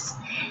basis,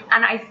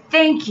 and I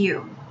thank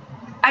you.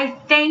 I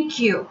thank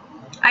you.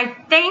 I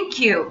thank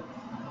you.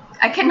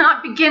 I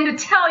cannot begin to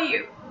tell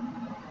you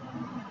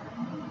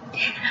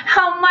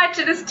how much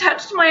it has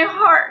touched my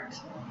heart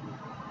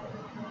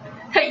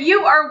that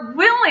you are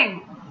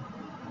willing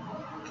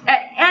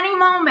at any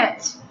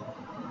moment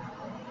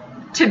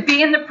to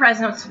be in the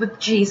presence with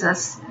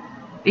Jesus,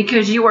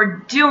 because you are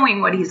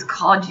doing what he's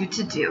called you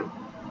to do.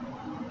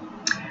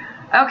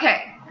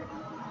 Okay,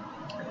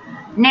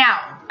 now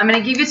I'm going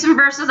to give you some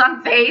verses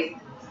on faith,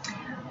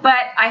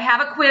 but I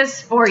have a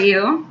quiz for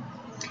you.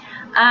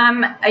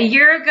 A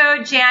year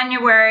ago,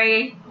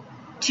 January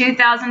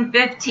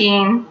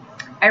 2015,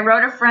 I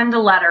wrote a friend a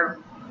letter.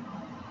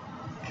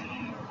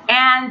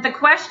 And the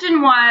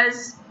question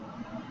was,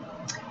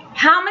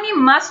 how many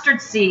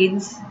mustard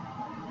seeds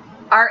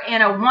are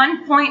in a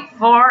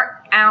 1.4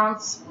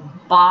 ounce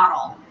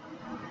bottle?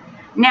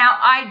 Now,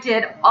 I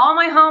did all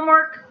my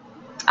homework.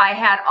 I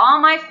had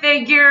all my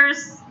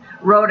figures,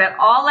 wrote it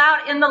all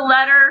out in the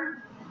letter.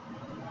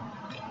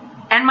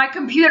 And my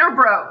computer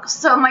broke,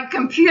 so my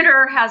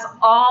computer has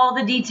all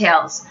the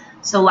details.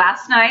 So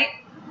last night,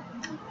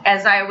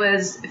 as I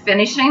was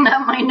finishing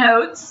up my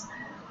notes,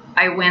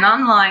 I went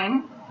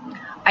online.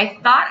 I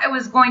thought I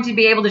was going to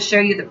be able to show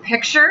you the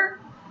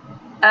picture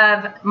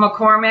of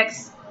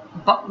McCormick's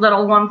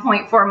little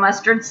 1.4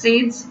 mustard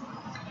seeds.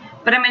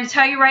 But I'm going to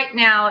tell you right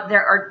now,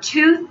 there are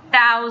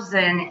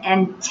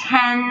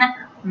 2,010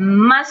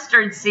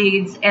 mustard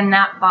seeds in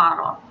that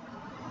bottle.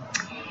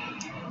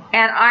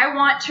 And I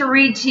want to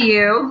read to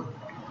you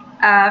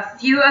a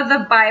few of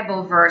the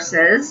Bible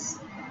verses.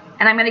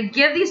 And I'm going to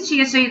give these to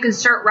you so you can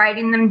start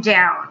writing them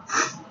down.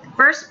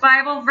 First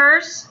Bible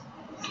verse,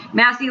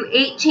 Matthew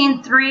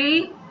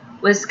 18:3,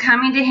 was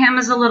coming to him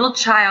as a little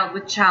child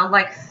with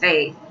childlike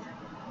faith.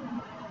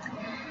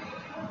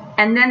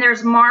 And then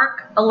there's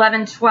Mark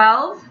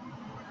 11:12.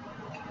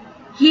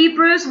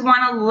 Hebrews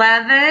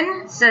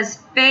 1:11 says,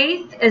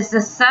 faith is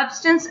the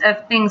substance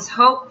of things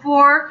hoped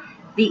for,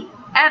 the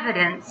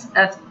evidence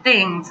of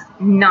things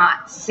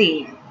not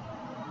seen.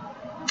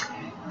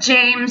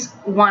 James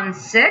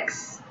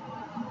 1:6.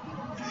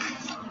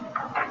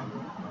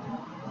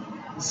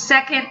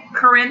 2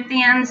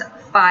 Corinthians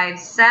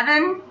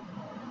 5:7.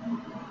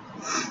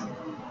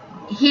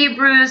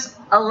 Hebrews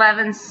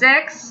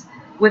 11:6.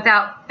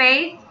 Without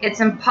faith, it's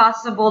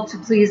impossible to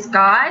please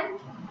God.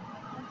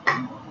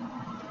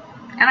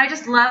 And I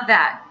just love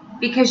that,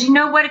 because you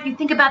know what? If you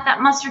think about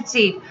that mustard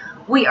seed,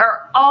 we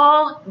are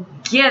all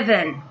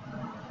given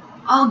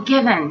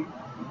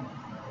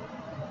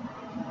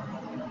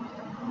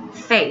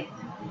faith.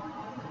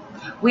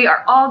 We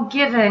are all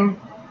given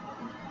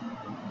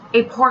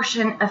a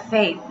portion of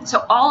faith.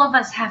 So all of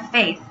us have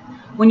faith.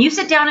 When you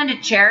sit down in a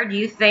chair, do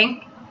you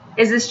think,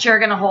 is this chair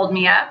going to hold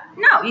me up?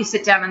 No, you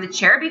sit down in the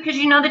chair because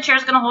you know the chair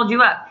is going to hold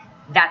you up.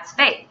 That's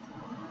faith.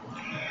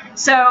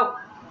 So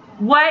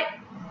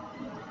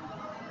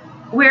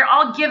we're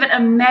all given a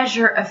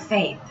measure of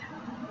faith.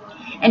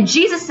 And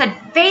Jesus said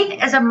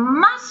faith as a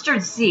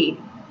mustard seed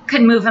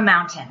could move a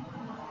mountain.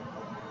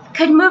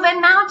 Could move a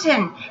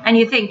mountain. And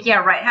you think, yeah,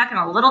 right, how can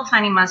a little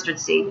tiny mustard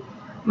seed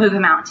move a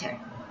mountain?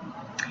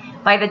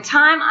 By the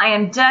time I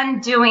am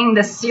done doing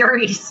the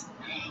series,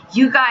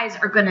 you guys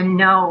are going to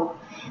know.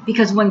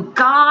 Because when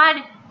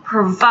God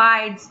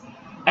provides,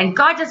 and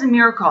God does a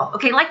miracle,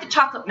 okay, like the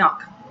chocolate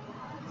milk.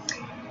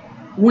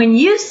 When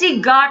you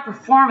see God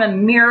perform a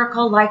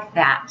miracle like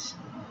that,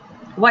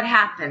 what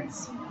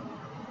happens?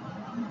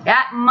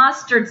 That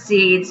mustard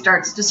seed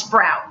starts to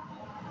sprout.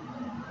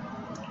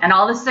 And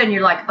all of a sudden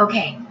you're like,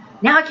 okay,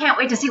 now I can't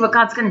wait to see what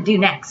God's going to do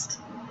next.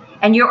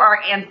 And you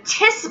are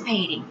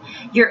anticipating.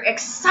 You're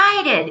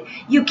excited.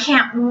 You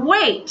can't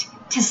wait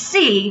to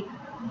see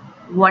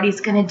what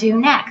he's going to do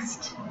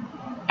next.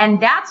 And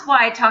that's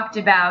why I talked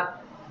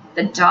about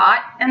the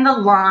dot and the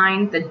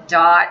line,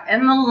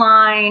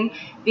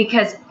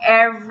 because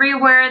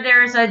everywhere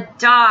there's a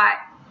dot,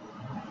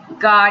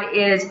 God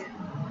is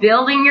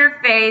building your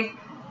faith,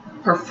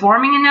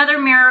 performing another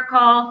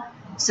miracle,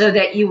 so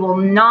that you will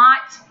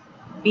not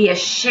be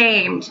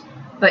ashamed,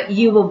 but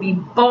you will be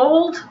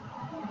bold.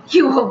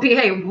 You will be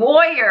a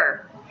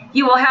warrior.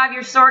 You will have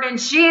your sword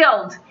and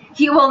shield.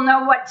 You will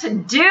know what to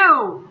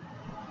do.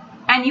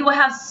 And you will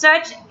have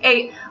such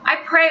a, I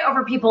pray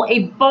over people,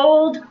 a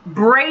bold,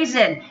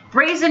 brazen.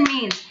 Brazen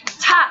means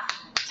tough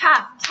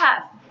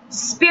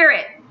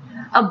spirit.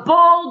 A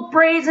bold,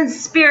 brazen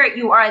spirit.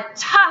 You are a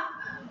tough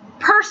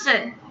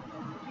person.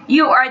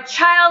 You are a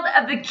child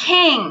of the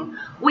King.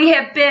 We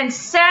have been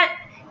sent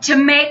to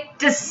make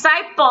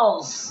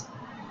disciples.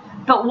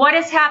 But what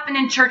has happened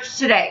in church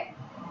today?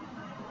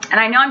 And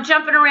I know I'm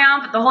jumping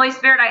around, but the Holy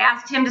Spirit, I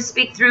asked him to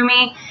speak through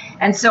me.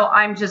 And so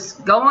I'm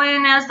just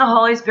going as the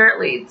Holy Spirit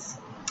leads.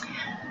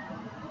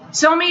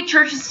 So many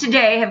churches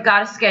today have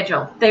got a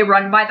schedule. They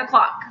run by the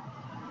clock.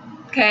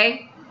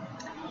 Okay?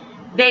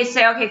 They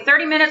say, okay,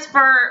 30 minutes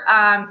for,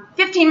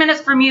 15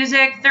 minutes for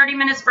music, 30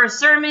 minutes for a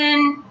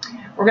sermon.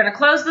 We're going to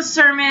close the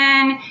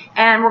sermon,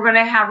 and we're going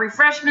to have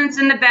refreshments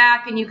in the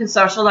back, and you can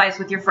socialize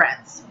with your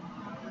friends.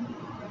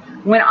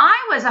 When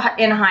I was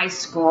in high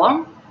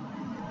school,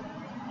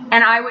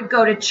 and I would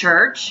go to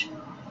church,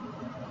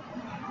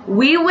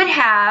 we would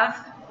have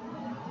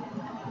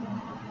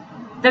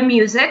the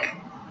music,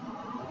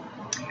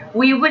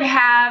 we would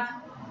have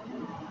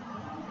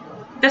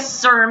the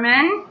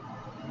sermon,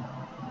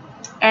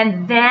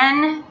 and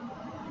then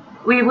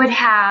we would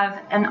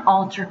have an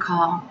altar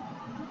call.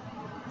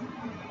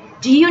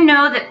 Do you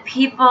know that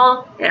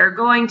people that are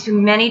going to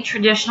many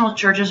traditional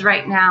churches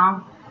right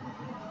now,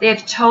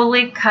 they've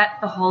totally cut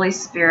the Holy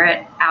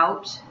Spirit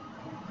out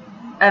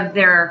of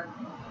their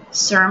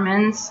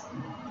sermons,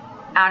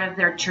 out of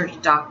their church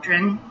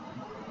doctrine?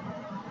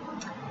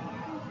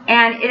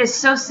 And it is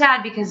so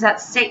sad, because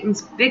that's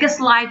Satan's biggest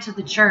lie to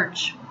the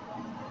church,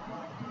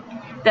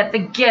 that the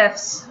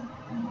gifts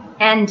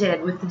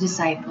ended with the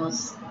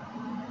disciples.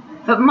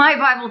 But my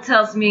Bible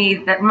tells me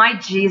that my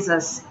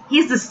Jesus,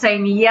 he's the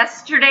same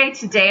yesterday,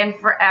 today, and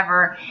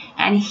forever,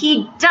 and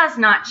he does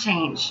not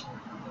change.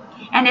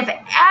 And if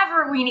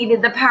ever we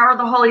needed the power of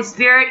the Holy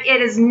Spirit,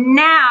 it is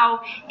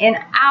now in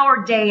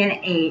our day and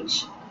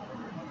age.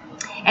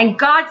 And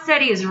God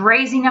said he is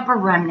raising up a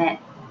remnant.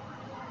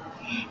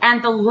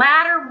 And the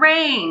latter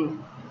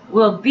rain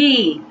will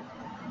be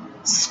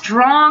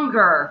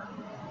stronger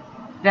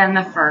than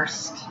the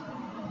first.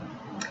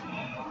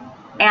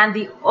 And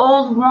the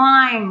old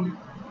wine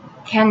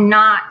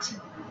cannot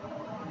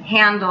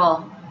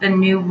handle the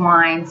new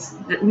wines,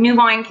 the new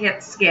wine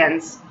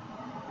skins.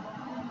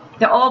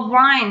 The old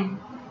wine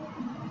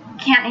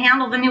can't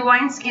handle the new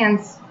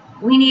wineskins.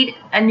 We need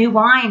a new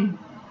wine.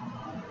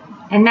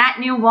 And that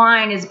new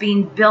wine is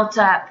being built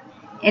up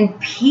in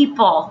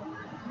people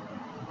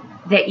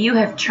that you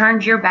have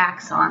turned your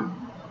backs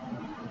on.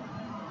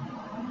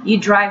 You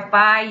drive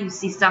by, you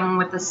see someone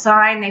with a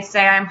sign, they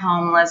say, I'm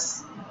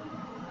homeless,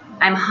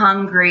 I'm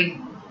hungry.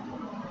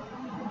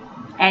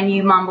 And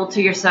you mumble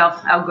to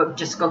yourself, oh,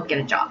 just go get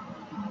a job.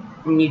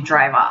 And you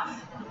drive off.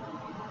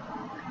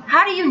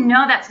 How do you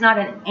know that's not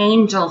an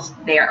angel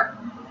there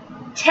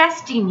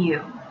testing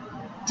you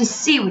to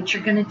see what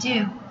you're going to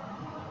do?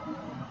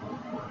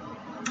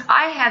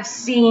 I have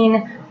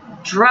seen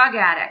drug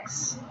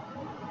addicts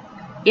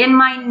in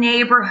my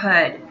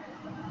neighborhood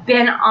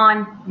been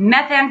on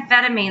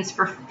methamphetamines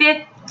for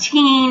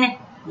 15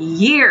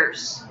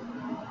 years.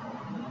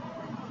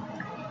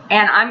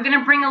 And I'm going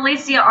to bring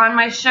Alicia on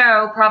my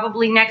show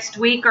probably next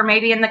week or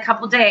maybe in a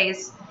couple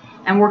days.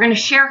 And we're going to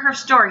share her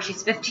story.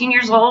 She's 15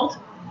 years old.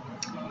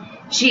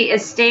 She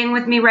is staying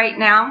with me right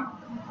now.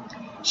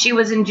 She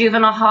was in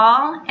juvenile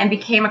hall and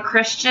became a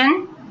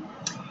Christian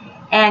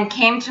and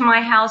came to my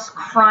house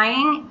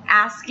crying,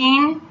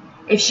 asking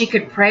if she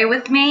could pray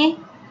with me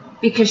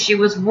because she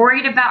was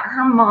worried about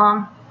her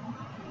mom.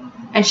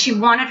 And she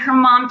wanted her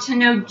mom to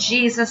know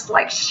Jesus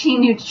like she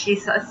knew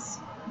Jesus.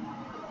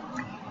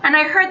 And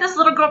I heard this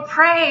little girl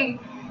pray.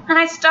 And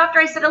I stopped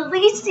her. I said,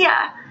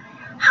 Alicia,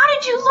 how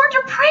did you learn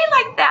to pray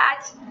like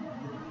that?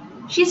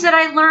 She said,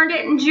 I learned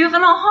it in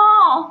juvenile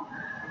hall.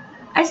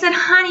 I said,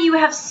 honey, you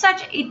have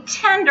such a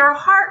tender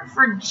heart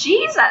for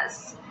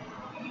Jesus.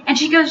 And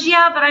she goes,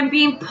 yeah, but I'm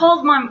being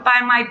pulled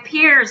by my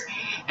peers.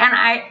 and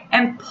I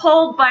am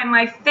pulled by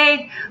my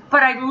faith,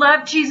 but I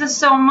love Jesus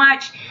so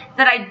much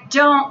that I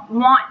don't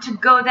want to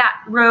go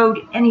that road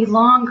any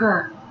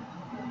longer.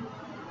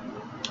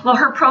 Well,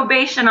 her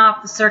probation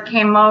officer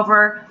came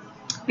over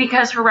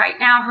because right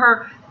now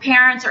her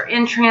parents are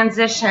in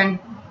transition.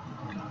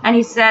 And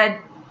he said,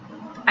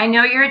 I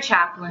know you're a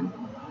chaplain.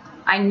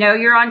 I know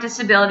you're on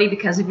disability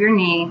because of your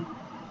knee,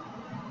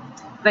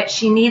 but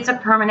she needs a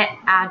permanent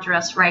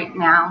address right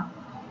now.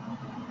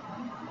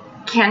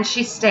 Can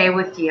she stay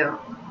with you?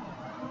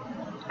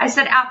 I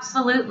said,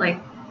 absolutely.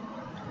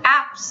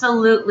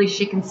 Absolutely,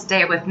 she can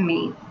stay with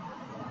me.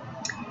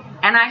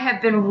 And I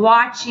have been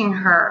watching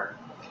her.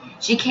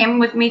 She came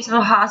with me to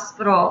the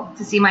hospital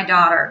to see my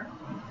daughter.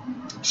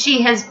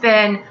 She has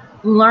been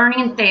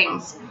learning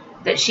things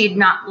that she'd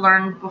not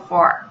learned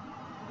before.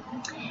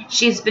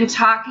 She's been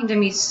talking to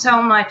me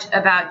so much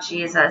about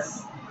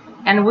Jesus.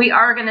 And we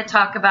are going to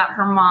talk about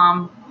her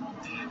mom.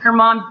 Her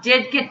mom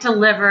did get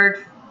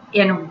delivered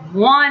in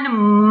one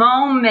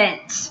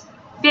moment,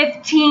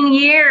 15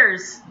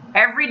 years,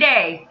 every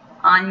day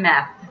on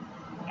meth.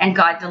 And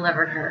God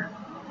delivered her.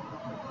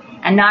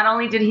 And not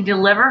only did he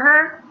deliver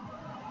her,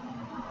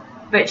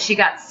 but she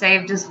got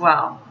saved as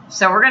well.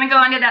 So we're going to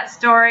go into that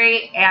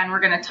story, and we're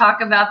going to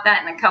talk about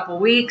that in a couple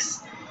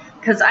weeks,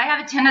 because I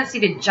have a tendency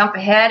to jump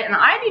ahead, and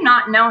I do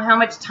not know how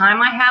much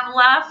time I have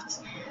left.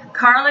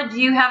 Carla, do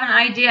you have an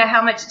idea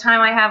how much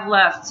time I have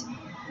left?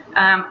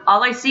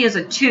 All I see is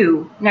a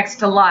 2 next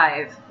to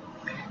live.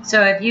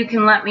 So if you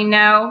can let me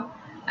know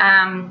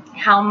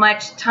how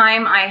much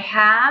time I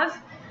have,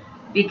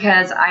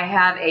 because I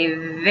have a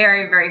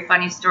very, very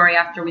funny story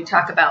after we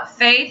talk about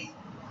faith.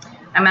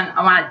 I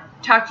want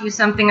to talk to you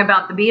something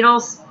about the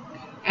Beatles.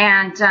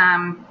 And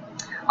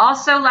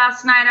also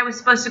last night I was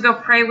supposed to go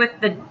pray with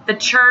the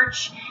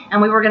church,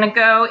 and we were going to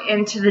go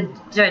into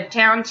the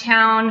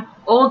downtown,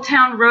 Old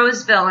Town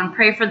Roseville, and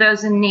pray for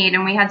those in need.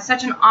 And we had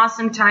such an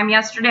awesome time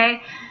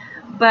yesterday.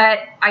 But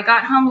I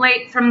got home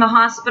late from the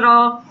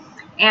hospital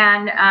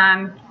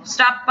and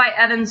stopped by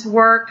Evan's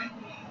work,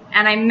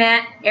 and I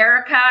met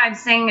Erica. I'm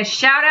saying a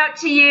shout out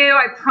to you.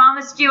 I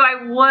promised you I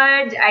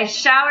would. I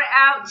shout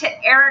out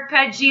to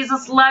Erica.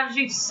 Jesus loves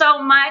you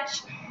so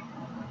much.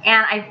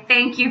 And I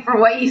thank you for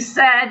what you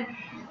said.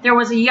 There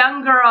was a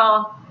young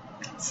girl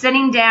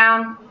sitting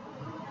down,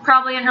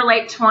 probably in her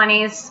late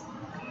 20s,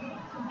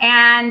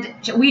 and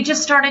we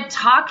just started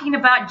talking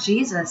about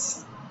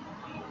Jesus.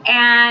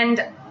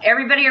 And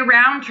everybody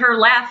around her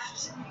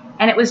left,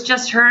 and it was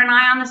just her and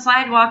I on the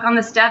sidewalk on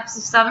the steps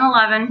of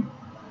 7-Eleven.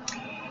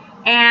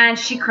 And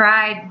she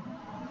cried,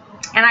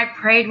 and I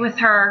prayed with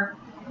her,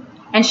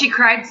 and she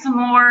cried some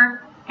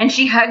more, and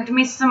she hugged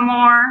me some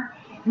more.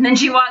 And then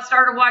she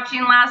started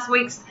watching last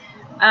week's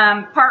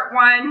part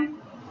 1.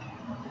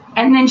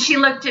 And then she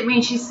looked at me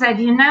and she said,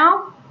 you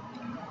know,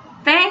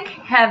 thank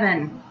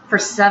heaven for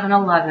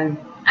 7-Eleven.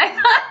 I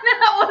thought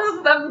that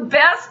was the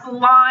best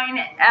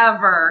line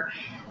ever.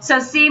 So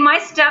see, my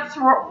steps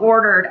were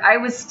ordered. I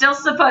was still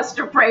supposed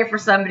to pray for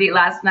somebody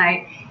last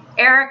night.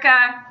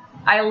 Erica,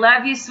 I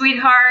love you,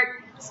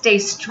 sweetheart. Stay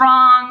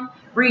strong.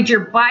 Read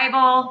your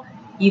Bible.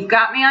 You've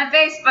got me on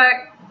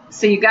Facebook,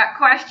 so you got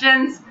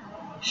questions,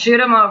 shoot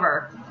them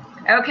over.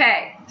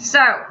 Okay,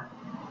 so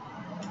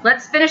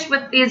let's finish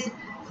with these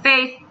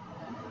faith.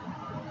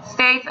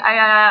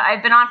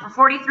 I've been on for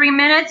 43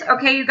 minutes.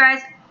 Okay, you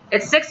guys,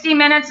 it's 60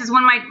 minutes is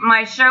when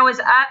my show is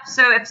up.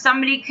 So if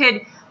somebody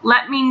could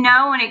let me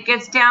know when it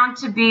gets down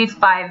to be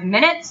 5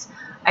 minutes,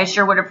 I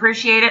sure would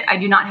appreciate it. I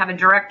do not have a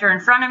director in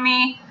front of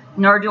me,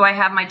 nor do I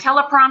have my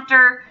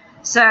teleprompter,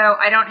 so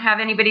I don't have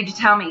anybody to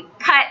tell me,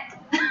 cut,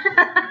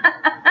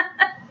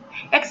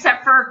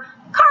 except for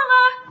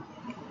Carla,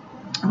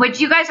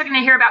 which you guys are going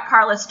to hear about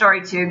Carla's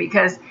story too,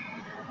 because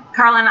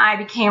Carla and I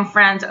became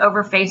friends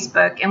over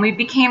Facebook, and we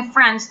became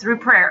friends through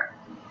prayer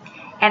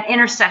and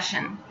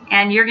intercession.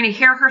 And you're going to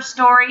hear her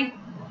story,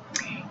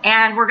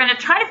 and we're going to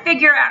try to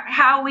figure out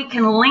how we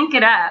can link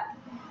it up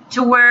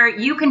to where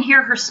you can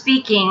hear her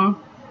speaking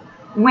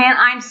when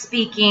I'm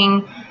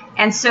speaking,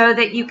 and so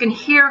that you can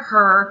hear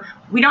her.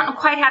 We don't know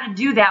quite how to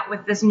do that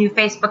with this new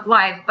Facebook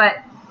Live, but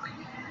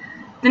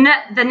the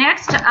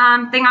next thing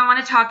I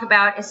want to talk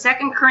about is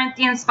 2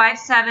 Corinthians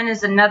 5:7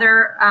 is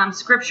another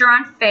scripture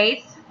on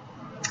faith.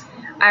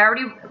 I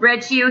already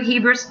read to you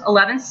Hebrews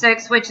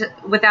 11:6, which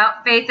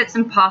without faith it's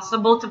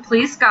impossible to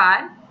please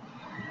God.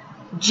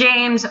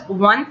 James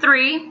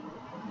 1:3,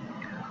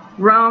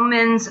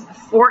 Romans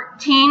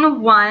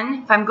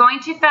 14:1. If I'm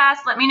going too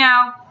fast, let me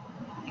know.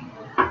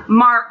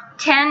 Mark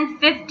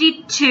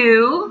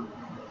 10:52,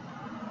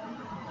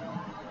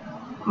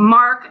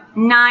 Mark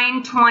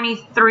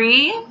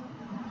 9:23,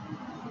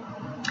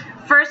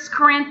 1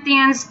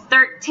 Corinthians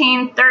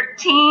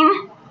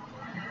 13:13,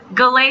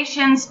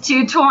 Galatians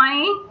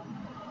 2:20.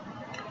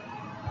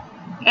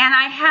 And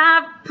I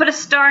have put a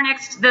star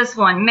next to this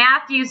one,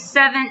 Matthew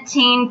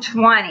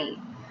 17:20.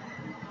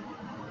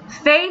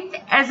 Faith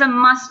as a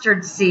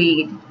mustard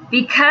seed.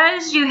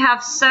 Because you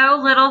have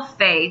so little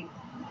faith,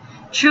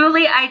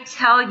 truly I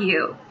tell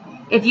you,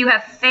 If you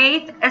have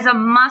faith as a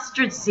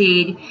mustard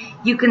seed,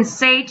 you can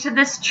say to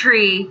this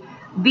tree,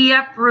 be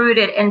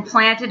uprooted and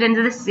planted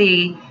into the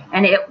sea,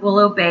 and it will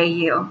obey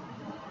you.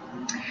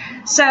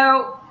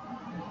 So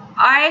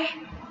I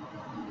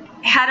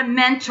had a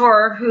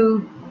mentor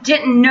who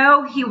didn't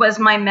know he was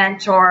my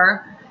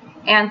mentor,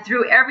 and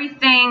through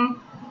everything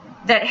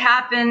that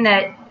happened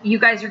that you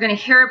guys are going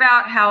to hear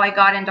about, how I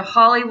got into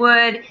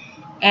Hollywood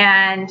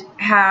and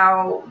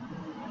how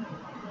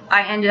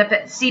I ended up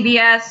at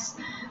CBS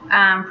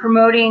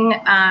promoting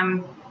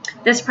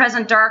This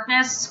Present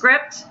Darkness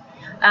script.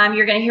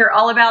 You're going to hear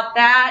all about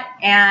that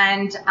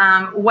and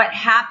what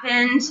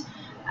happened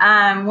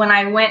when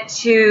I went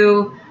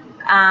to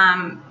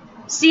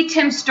see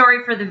Tim's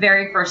story for the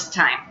very first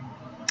time.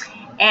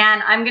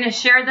 And I'm going to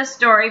share this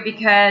story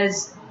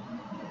because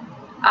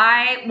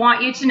I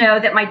want you to know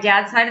that my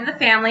dad's side of the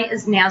family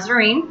is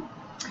Nazarene.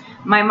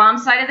 My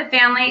mom's side of the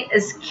family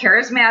is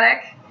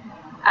charismatic.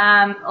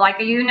 Like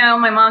you know,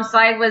 my mom's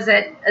side was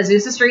at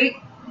Azusa Street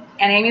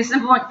and Amy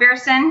Semple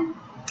McPherson.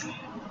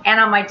 And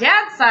on my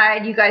dad's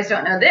side, you guys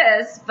don't know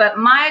this, but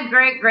my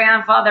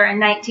great-grandfather in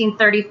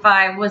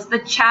 1935 was the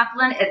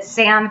chaplain at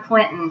San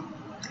Quentin.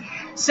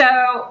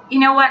 So, you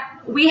know what?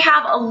 We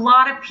have a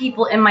lot of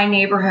people in my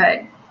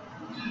neighborhood.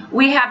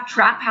 We have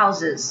trap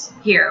houses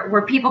here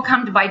where people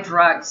come to buy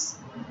drugs.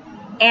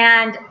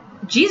 And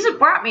Jesus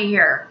brought me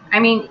here. I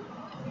mean,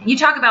 you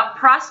talk about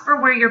prosper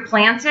where you're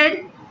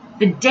planted.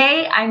 The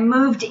day I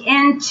moved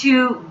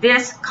into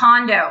this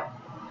condo,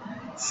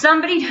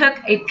 somebody took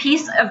a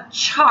piece of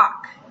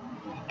chalk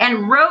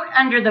and wrote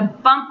under the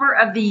bumper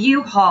of the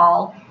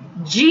U-Haul,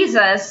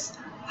 Jesus,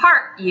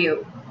 heart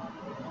you.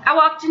 I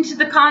walked into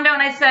the condo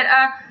and I said,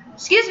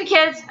 excuse me,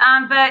 kids,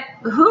 but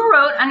who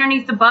wrote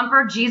underneath the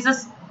bumper,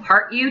 Jesus,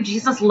 heart you,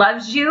 Jesus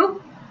loves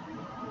you?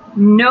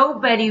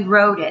 Nobody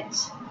wrote it.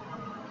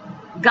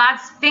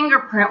 God's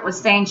fingerprint was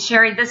saying,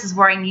 Sherry, this is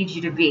where I need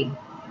you to be.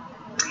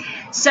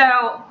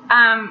 So,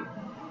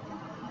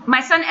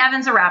 my son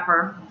Evan's a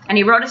rapper, and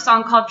he wrote a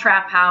song called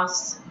Trap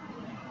House.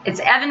 It's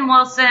Evan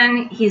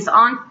Wilson. He's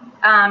on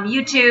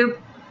YouTube.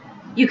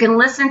 You can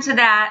listen to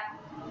that.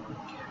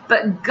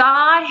 But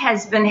God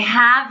has been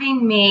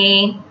having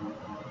me,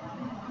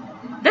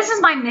 this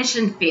is my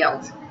mission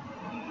field.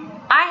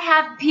 I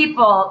have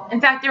people, in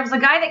fact, there was a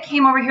guy that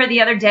came over here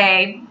the other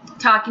day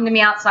talking to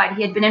me outside.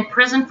 He had been in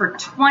prison for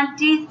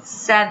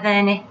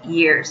 27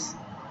 years.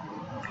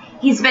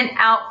 He's been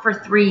out for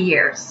 3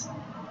 years.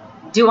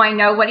 Do I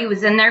know what he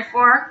was in there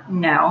for?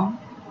 No.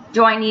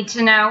 Do I need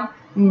to know?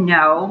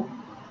 No.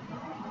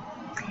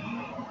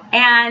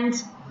 And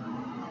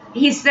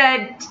he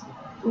said,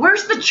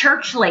 where's the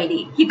church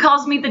lady? He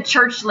calls me the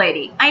church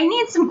lady. I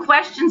need some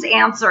questions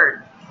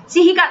answered.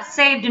 See, he got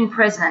saved in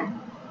prison,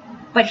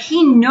 but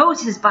he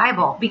knows his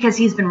Bible because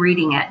he's been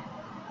reading it.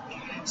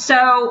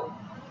 So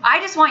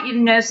I just want you to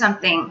know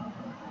something.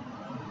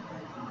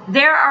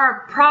 There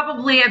are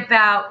probably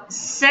about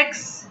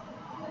 6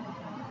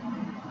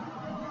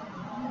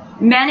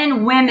 men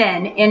and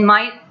women in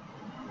my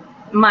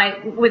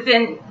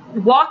within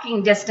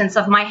walking distance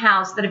of my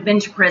house that have been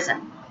to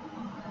prison.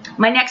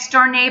 My next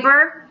door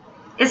neighbor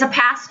is a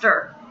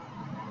pastor,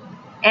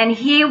 and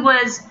he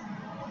was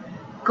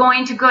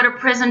going to go to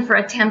prison for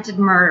attempted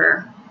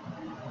murder,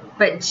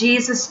 but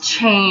Jesus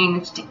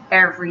changed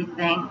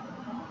everything.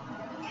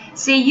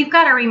 See, you've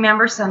got to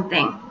remember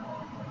something.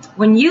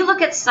 When you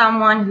look at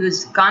someone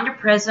who's gone to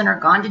prison or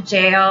gone to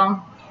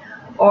jail,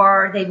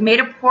 or they've made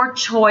a poor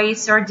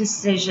choice or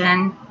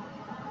decision,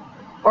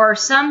 or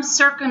some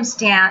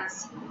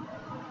circumstance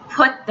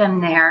put them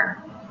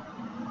there,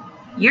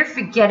 you're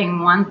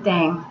forgetting one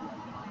thing.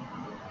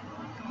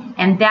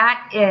 And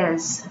that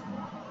is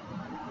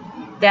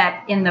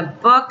that in the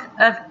book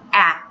of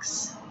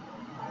Acts,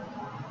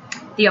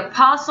 the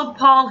Apostle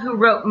Paul, who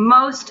wrote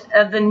most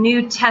of the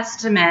New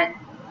Testament,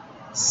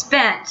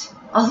 spent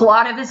a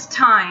lot of his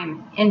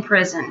time in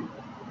prison.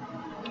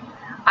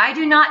 I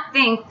do not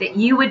think that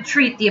you would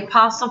treat the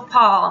Apostle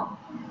Paul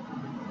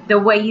the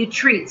way you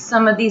treat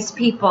some of these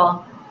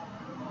people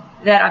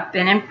that have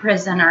been in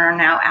prison and are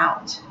now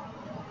out.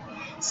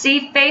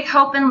 See, faith,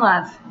 hope, and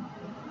love.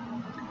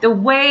 The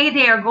way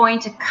they are going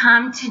to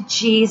come to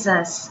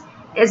Jesus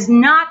is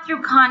not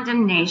through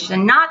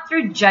condemnation, not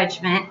through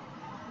judgment.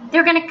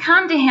 They're going to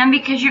come to him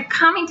because you're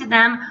coming to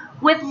them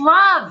with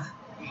love.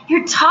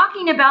 You're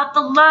talking about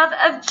the love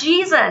of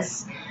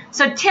Jesus.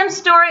 So Tim's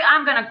story,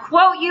 I'm going to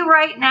quote you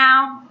right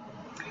now.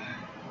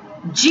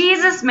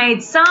 Jesus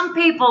made some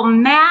people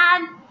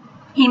mad.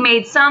 He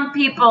made some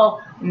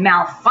people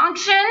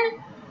malfunction.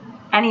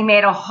 And he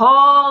made a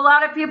whole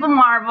lot of people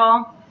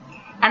marvel.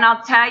 And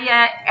I'll tell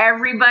you,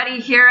 everybody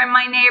here in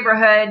my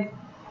neighborhood,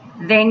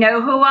 they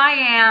know who I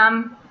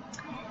am.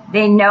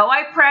 They know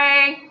I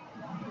pray.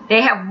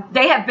 They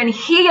have been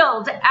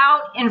healed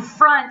out in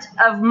front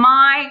of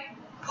my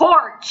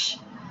porch.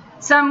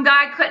 Some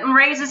guy couldn't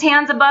raise his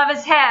hands above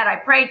his head. I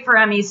prayed for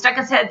him. He stuck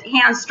his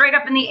hands straight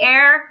up in the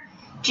air.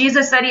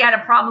 Jesus said he had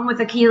a problem with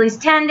Achilles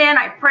tendon.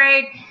 I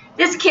prayed.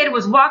 This kid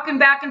was walking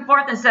back and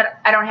forth and said,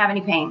 I don't have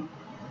any pain.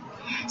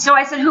 So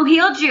I said, who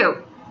healed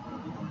you?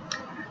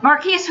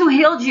 Marquise, who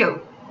healed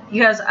you? He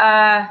goes,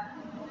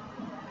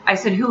 I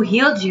said, who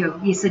healed you?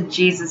 He said,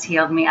 Jesus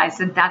healed me. I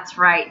said, that's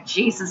right.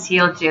 Jesus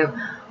healed you.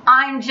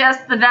 I'm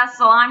just the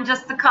vessel. I'm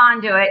just the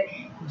conduit.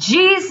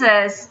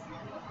 Jesus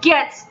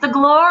gets the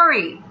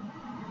glory.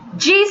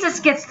 Jesus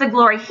gets the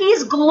glory.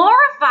 He's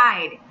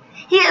glorified.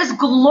 He is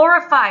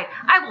glorified.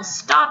 I will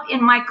stop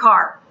in my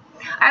car.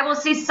 I will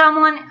see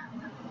someone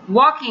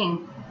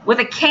walking with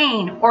a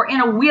cane or in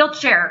a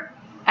wheelchair,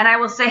 and I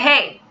will say,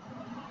 hey,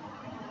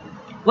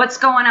 what's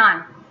going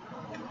on?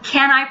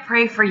 Can I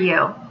pray for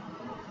you?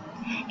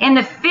 In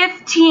the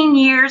 15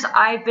 years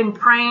I've been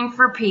praying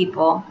for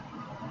people,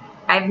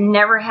 I've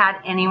never had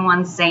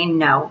anyone say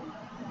no.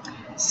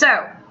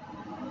 So,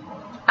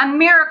 a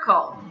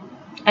miracle.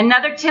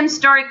 Another Tim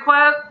Story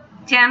quote.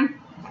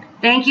 Tim,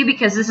 thank you,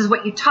 because this is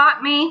what you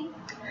taught me.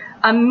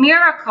 A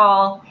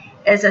miracle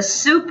is a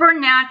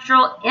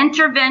supernatural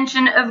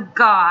intervention of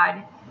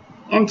God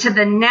into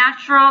the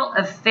natural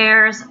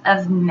affairs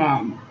of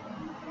men.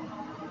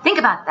 Think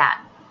about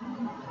that.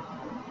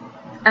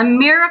 A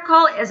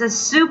miracle is a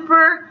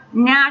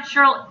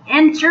supernatural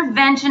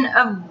intervention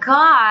of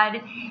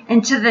God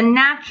into the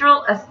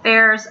natural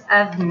affairs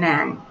of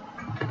men.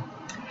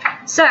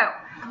 So,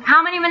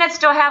 how many minutes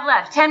do I have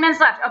left? 10 minutes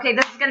left. Okay,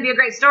 this is going to be a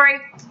great story.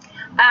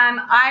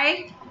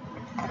 I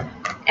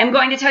am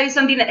going to tell you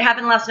something that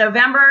happened last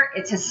November.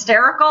 It's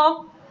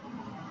hysterical.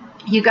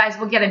 You guys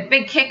will get a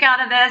big kick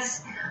out of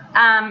this.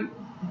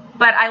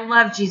 But I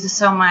love Jesus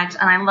so much,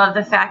 and I love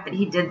the fact that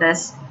he did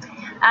this.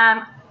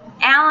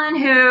 Alan,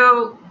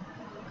 who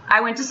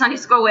I went to Sunday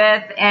school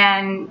with,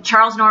 and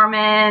Charles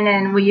Norman,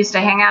 and we used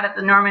to hang out at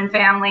the Norman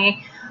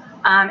family,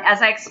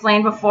 as I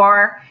explained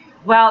before.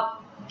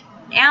 Well,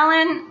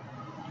 Alan,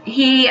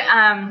 he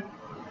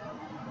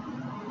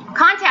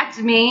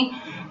contacted me,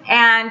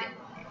 and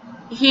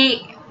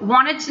he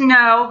wanted to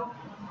know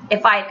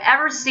if I'd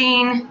ever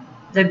seen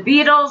the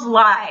Beatles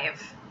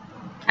live.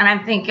 And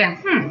I'm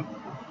thinking,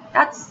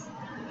 that's...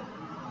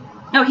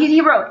 No,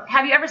 he wrote,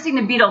 have you ever seen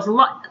the Beatles?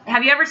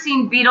 Have you ever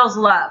seen Beatles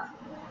Love?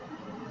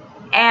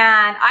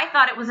 And I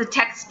thought it was a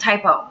text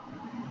typo.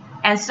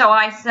 And so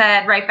I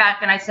said right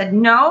back, and I said,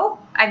 no,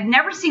 I've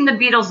never seen the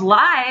Beatles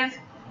live,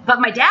 but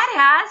my dad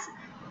has.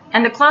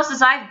 And the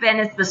closest I've been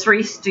is the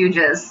Three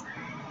Stooges.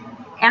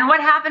 And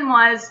what happened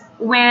was,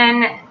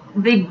 when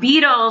the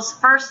Beatles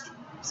first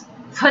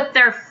put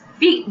their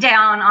feet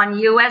down on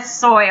U.S.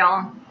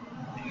 soil,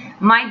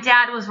 my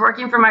dad was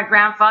working for my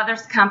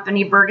grandfather's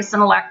company, Bergeson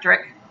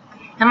Electric.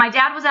 And my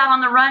dad was out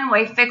on the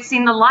runway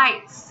fixing the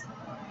lights.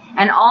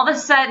 And all of a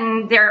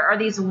sudden, there are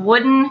these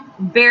wooden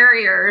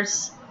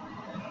barriers,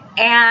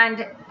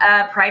 and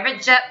a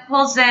private jet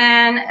pulls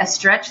in, a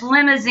stretch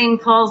limousine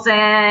pulls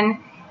in,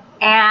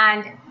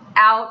 and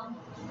out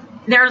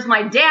there's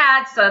my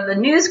dad. So the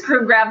news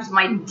crew grabs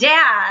my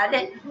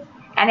dad,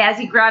 and as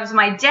he grabs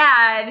my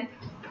dad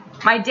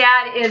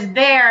is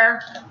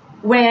there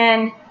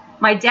when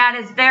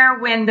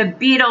the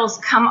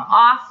Beatles come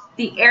off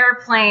the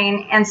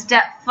airplane and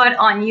step foot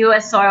on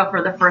U.S. soil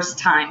for the first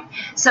time.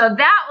 So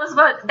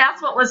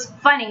that's what was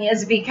funny,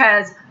 is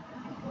because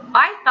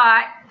I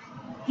thought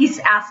he's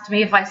asked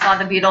me if I saw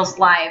the Beatles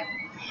live.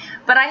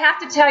 But I have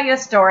to tell you a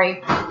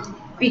story,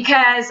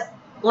 because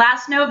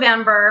last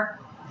November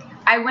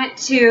I went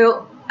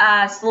to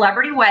a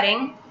celebrity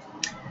wedding.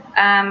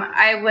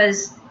 I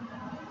was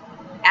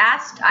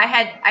asked, I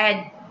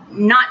had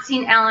not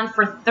seen Alan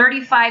for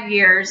 35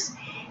 years,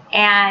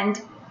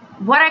 and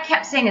what I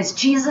kept saying is,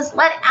 Jesus,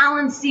 let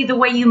Alan see the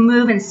way you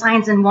move in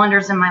signs and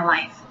wonders in my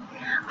life.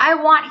 I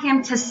want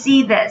him to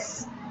see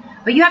this.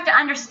 But you have to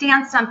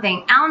understand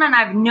something. Alan and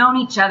I have known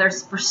each other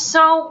for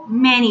so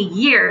many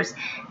years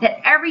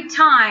that every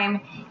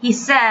time he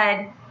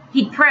said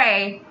he'd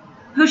pray,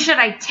 who should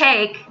I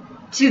take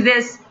to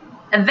this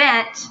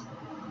event?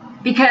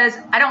 Because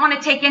I don't want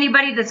to take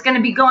anybody that's going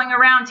to be going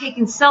around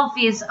taking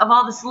selfies of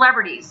all the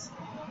celebrities.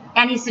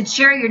 And he said,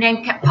 Sherry, your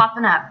name kept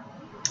popping up.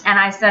 And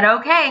I said,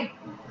 okay.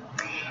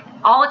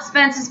 All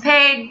expenses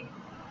paid.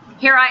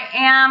 Here I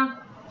am.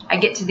 I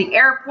get to the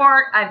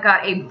airport. I've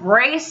got a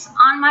brace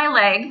on my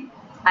leg.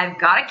 I've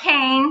got a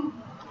cane.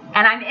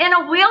 And I'm in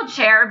a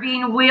wheelchair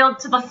being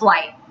wheeled to the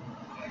flight.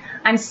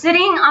 I'm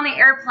sitting on the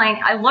airplane.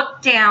 I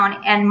look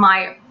down, and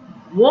my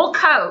wool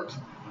coat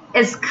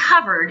is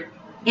covered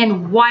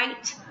in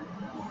white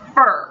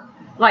fur,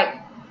 like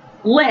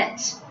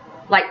lint,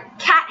 like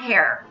cat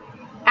hair.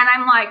 And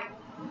I'm like,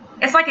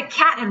 it's like a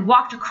cat had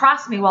walked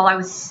across me while I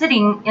was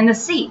sitting in the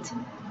seat.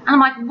 And I'm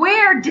like,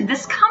 where did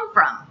this come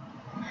from?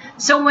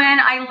 So when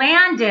I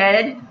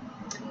landed,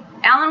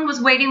 Alan was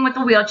waiting with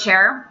the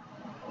wheelchair,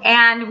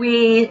 and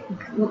we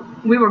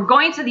were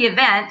going to the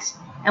event,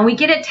 and we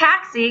get a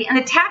taxi, and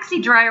the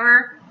taxi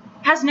driver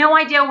has no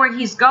idea where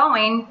he's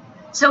going,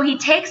 so he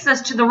takes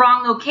us to the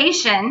wrong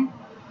location.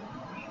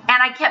 And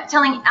I kept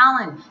telling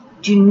Alan,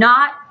 do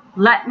not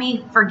let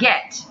me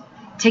forget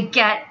to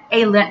get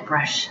a lint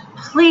brush.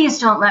 Please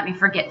don't let me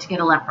forget to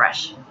get a lint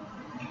brush.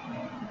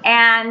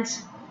 And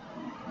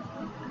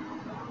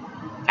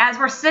as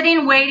we're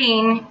sitting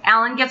waiting,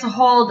 Alan gets a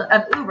hold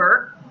of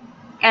Uber,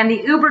 and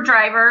the Uber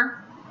driver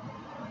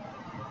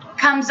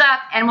comes up,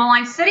 and while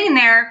I'm sitting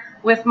there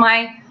with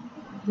my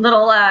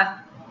little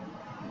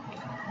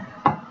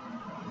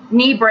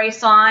knee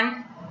brace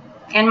on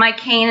and my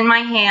cane in my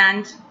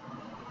hand,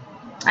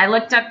 I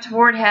looked up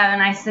toward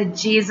heaven. I said,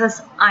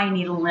 Jesus, I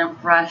need a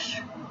lint brush.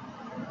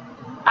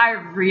 I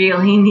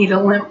really need a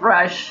lint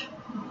brush.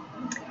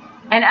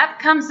 And up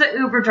comes the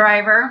Uber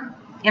driver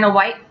in a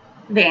white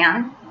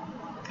van.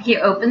 He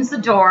opens the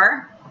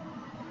door.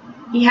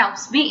 He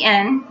helps me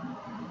in.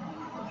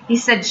 He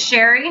said,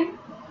 Sherry,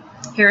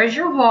 here is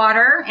your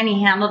water. And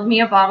he handed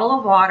me a bottle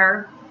of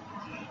water.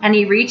 And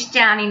he reached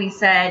down and he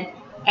said,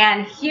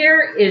 and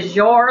here is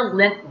your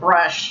lint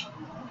brush.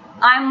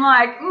 I'm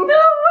like, no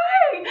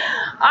way.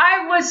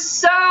 I was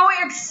so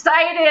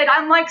excited.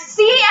 I'm like,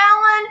 see,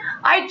 Alan,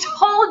 I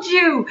told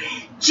you,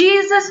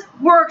 Jesus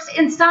works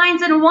in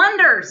signs and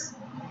wonders.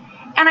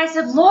 And I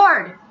said,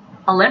 Lord,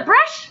 a lint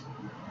brush?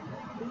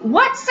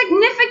 What's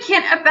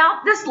significant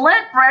about this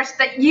lint brush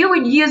that you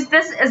would use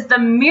this as the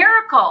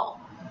miracle?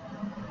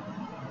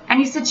 And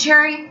he said,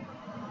 Sherry,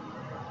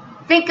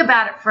 think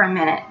about it for a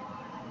minute.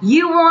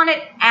 You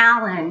wanted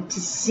Alan to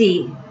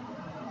see.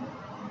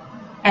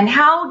 And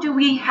how do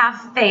we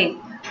have faith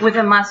with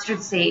a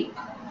mustard seed?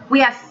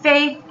 We have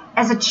faith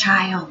as a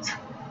child.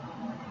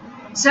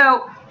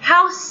 So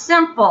how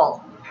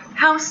simple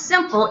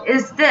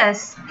is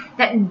this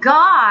that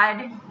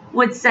God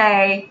would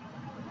say,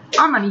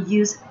 I'm going to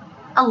use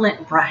a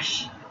lint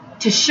brush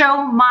to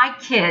show my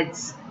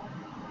kids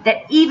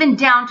that even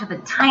down to the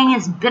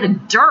tiniest bit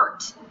of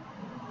dirt,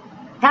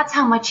 that's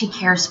how much he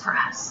cares for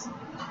us.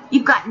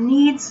 You've got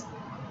needs,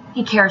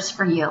 he cares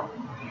for you.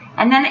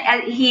 And then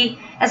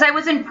as I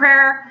was in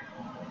prayer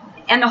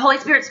and the Holy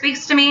Spirit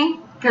speaks to me,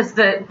 because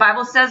the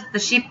Bible says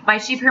my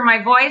sheep hear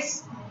my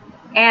voice,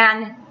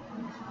 and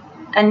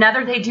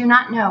another they do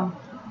not know.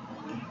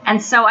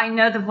 And so I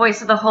know the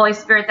voice of the Holy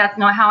Spirit. That's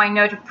not how I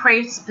know to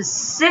pray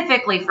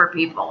specifically for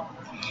people.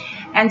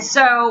 And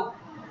so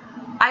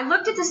I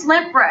looked at this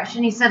lint brush,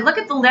 and he said, look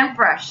at the lint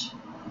brush.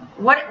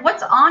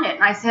 What's on it?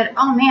 And I said,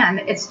 oh man,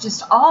 it's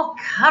just all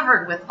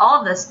covered with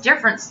all this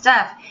different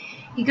stuff.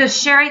 He goes,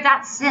 Sherry,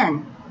 that's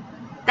sin.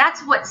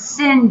 That's what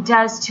sin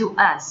does to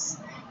us,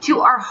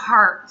 to our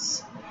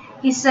hearts.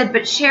 He said,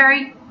 but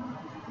Sherry,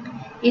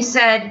 he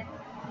said,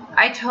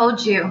 I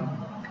told you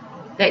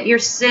that your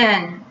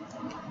sin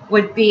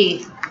would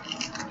be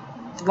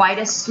white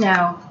as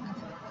snow,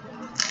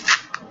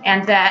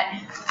 and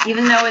that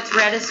even though it's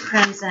red as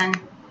crimson,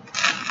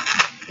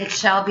 it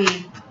shall be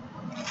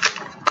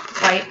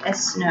white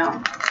as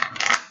snow.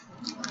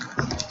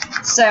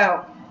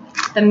 So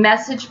the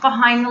message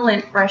behind the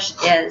lint brush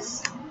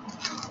is,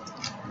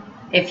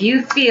 if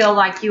you feel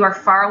like you are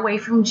far away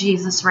from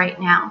Jesus right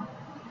now,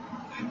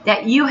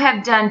 that you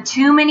have done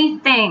too many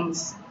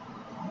things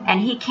and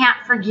he can't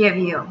forgive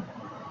you,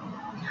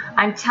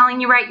 I'm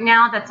telling you right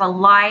now, that's a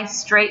lie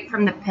straight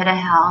from the pit of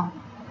hell.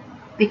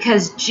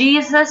 Because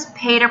Jesus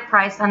paid a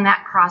price on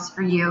that cross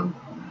for you,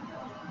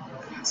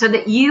 so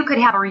that you could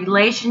have a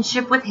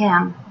relationship with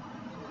him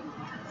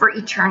for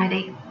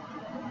eternity.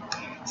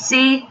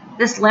 See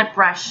this lint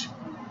brush,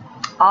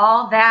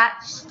 all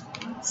that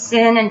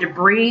sin and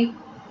debris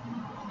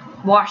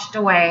washed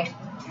away.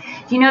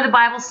 Do you know the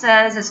Bible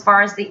says, as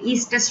far as the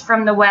east is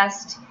from the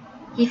west,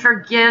 he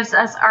forgives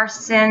us our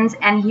sins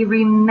and he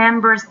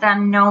remembers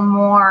them no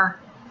more.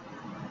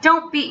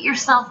 Don't beat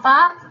yourself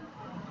up.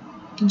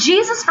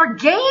 Jesus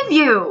forgave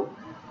you.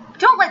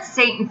 Don't let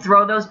Satan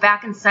throw those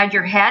back inside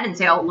your head and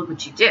say, oh, look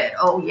what you did.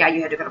 Oh, yeah,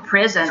 you had to go to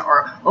prison.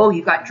 Or, oh,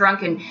 you got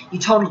drunk and you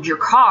totaled your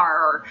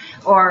car.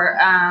 Or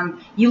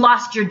you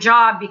lost your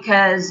job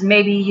because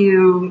maybe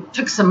you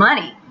took some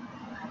money.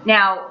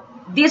 Now,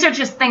 these are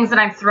just things that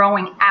I'm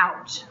throwing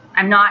out.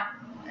 I'm not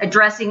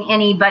addressing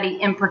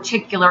anybody in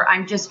particular.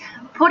 I'm just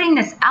putting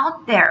this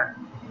out there.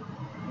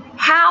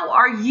 How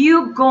are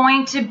you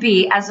going to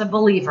be as a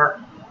believer?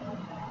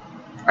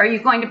 Are you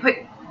going to put,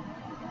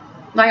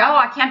 like, oh,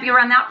 I can't be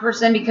around that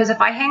person because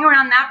if I hang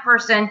around that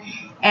person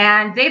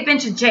and they've been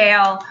to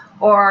jail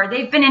or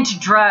they've been into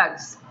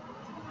drugs,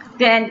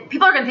 then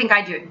people are going to think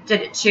I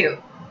did it too.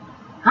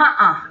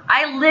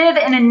 I live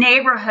in a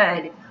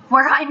neighborhood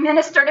where I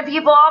minister to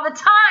people all the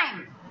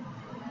time.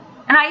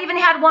 And I even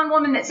had one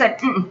woman that said,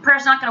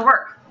 prayer's not going to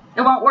work.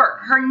 It won't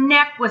work. Her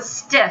neck was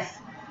stiff.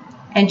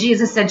 And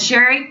Jesus said,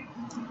 Sherry,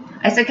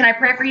 I said, can I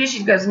pray for you?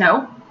 She goes,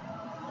 no.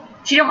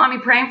 She didn't want me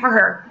praying for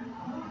her.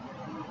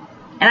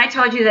 And I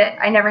told you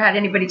that I never had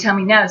anybody tell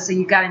me no, so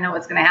you got to know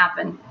what's going to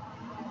happen.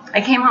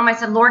 I came home. I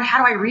said, Lord,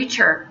 how do I reach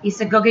her? He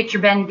said, go get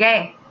your Ben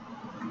Gay.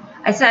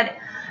 I said,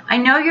 I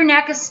know your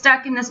neck is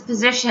stuck in this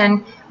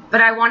position,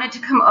 but I wanted to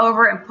come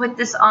over and put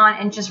this on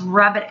and just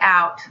rub it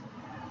out.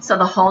 So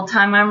the whole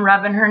time I'm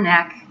rubbing her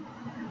neck,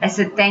 I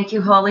said, thank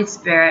you, Holy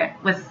Spirit,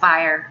 with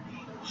fire.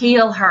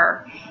 Heal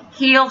her.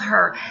 Heal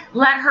her.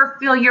 Let her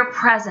feel your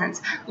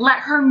presence. Let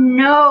her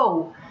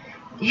know.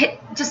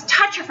 Just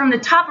touch her from the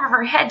top of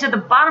her head to the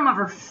bottom of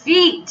her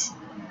feet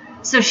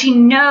so she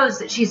knows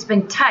that she's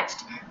been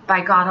touched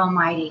by God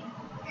Almighty.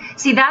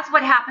 See, that's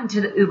what happened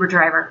to the Uber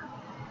driver.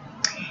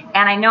 And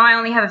and I know I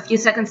only have a few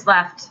seconds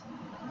left.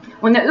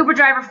 When the Uber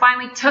driver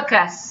finally took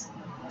us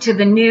to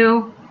the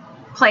new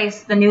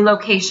place, the new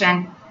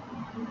location,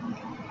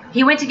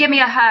 he went to give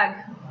me a hug.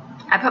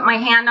 I put my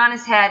hand on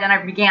his head and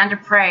I began to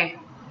pray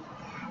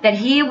that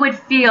he would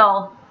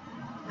feel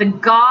the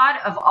God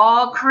of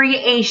all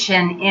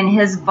creation in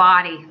his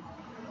body.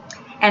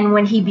 And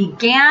when he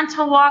began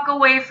to walk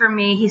away from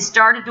me, he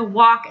started to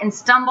walk and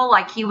stumble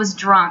like he was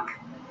drunk.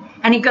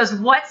 And he goes,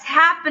 "What's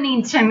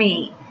happening to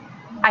me?"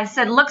 I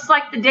said, "Looks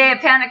like the day of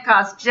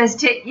Pentecost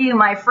just hit you,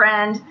 my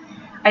friend."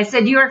 I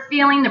said, "You are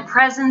feeling the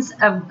presence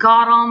of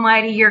God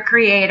Almighty, your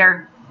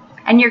Creator.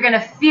 And you're going to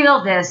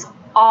feel this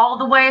all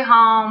the way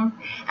home.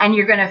 And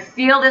you're going to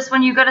feel this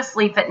when you go to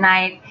sleep at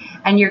night.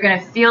 And you're going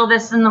to feel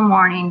this in the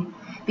morning.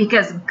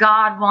 Because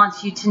God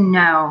wants you to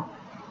know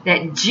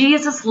that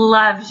Jesus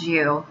loves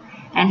you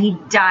and he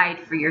died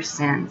for your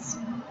sins."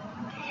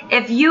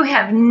 If you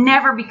have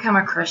never become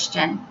a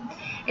Christian,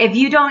 if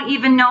you don't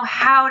even know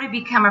how to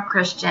become a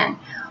Christian,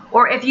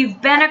 or if you've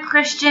been a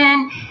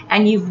Christian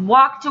and you've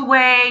walked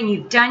away and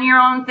you've done your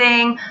own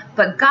thing,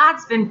 but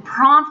God's been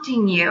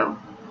prompting you,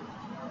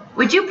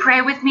 would you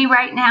pray with me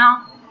right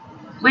now?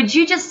 Would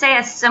you just say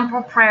a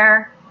simple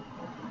prayer?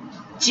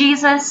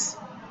 Jesus,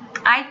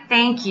 I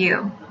thank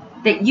you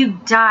that you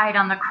died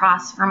on the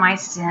cross for my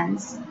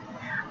sins.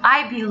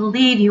 I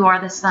believe you are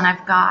the Son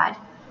of God.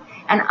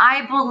 And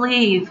I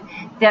believe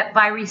that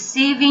by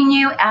receiving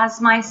you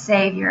as my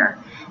Savior,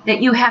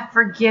 that you have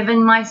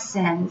forgiven my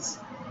sins,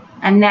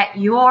 and that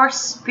your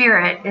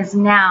Spirit is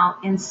now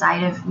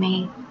inside of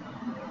me.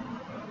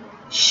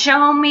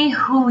 Show me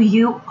who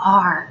you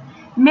are.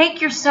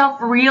 Make yourself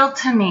real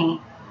to me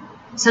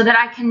so that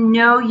I can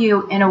know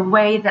you in a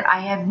way that I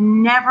have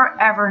never,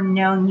 ever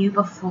known you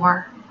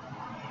before.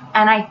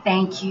 And I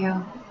thank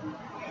you.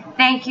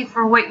 Thank you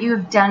for what you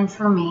have done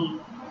for me.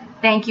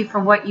 Thank you for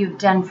what you've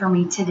done for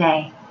me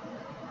today.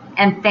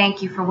 And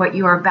thank you for what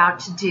you are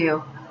about to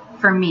do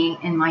for me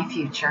in my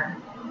future.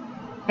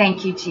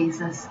 Thank you,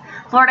 Jesus.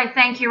 Lord, I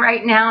thank you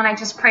right now, and I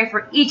just pray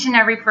for each and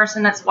every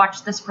person that's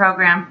watched this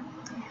program.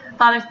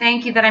 Father,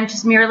 thank you that I'm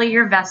just merely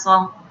your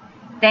vessel.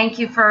 Thank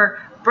you for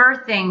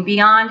birthing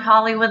Beyond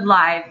Hollywood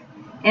Live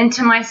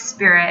into my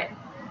spirit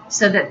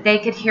so that they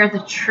could hear the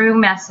true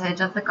message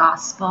of the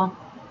gospel.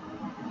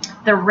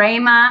 The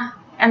Rhema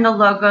and the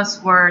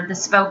Logos word, the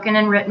spoken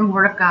and written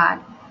word of God.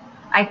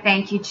 I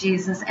thank you,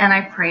 Jesus, and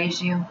I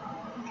praise you.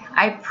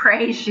 I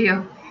praise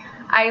you.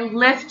 I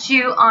lift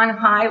you on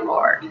high,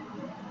 Lord.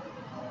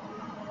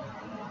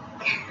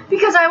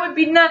 Because I would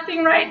be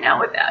nothing right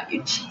now without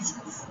you,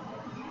 Jesus.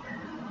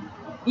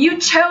 You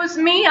chose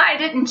me. I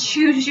didn't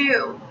choose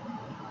you.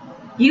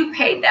 You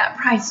paid that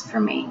price for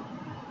me.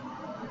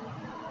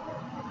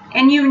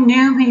 And you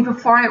knew me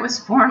before I was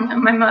formed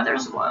in my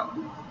mother's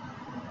womb.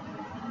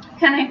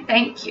 And I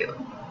thank you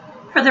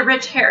for the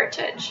rich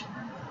heritage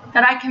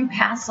that I can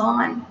pass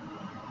on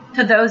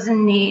to those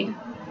in need.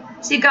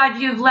 See,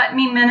 God, you've let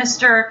me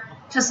minister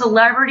to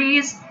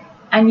celebrities,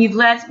 and you've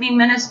let me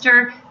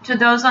minister to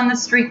those on the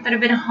street that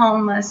have been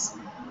homeless,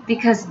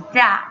 because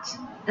that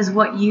is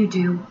what you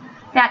do.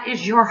 That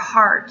is your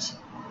heart.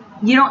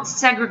 You don't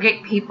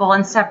segregate people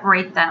and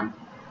separate them.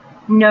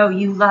 No,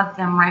 you love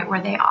them right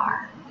where they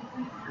are.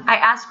 I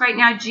ask right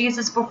now,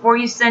 Jesus, before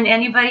you send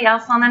anybody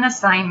else on an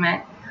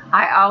assignment,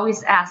 I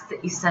always ask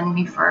that you send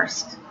me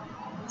first.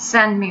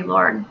 Send me,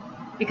 Lord,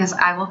 because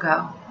I will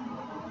go.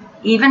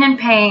 Even in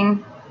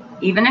pain,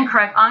 even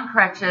on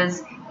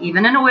crutches,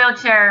 even in a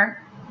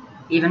wheelchair,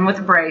 even with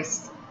a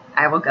brace,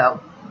 I will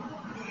go.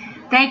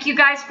 Thank you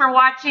guys for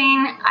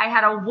watching. I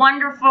had a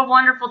wonderful,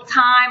 wonderful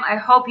time. I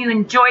hope you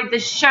enjoyed the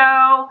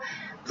show.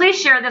 Please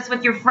share this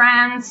with your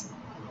friends.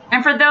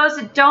 And for those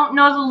that don't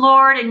know the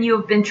Lord and you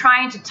have been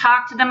trying to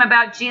talk to them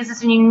about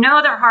Jesus and you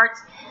know their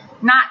heart's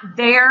not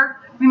there,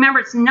 remember,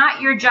 it's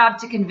not your job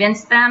to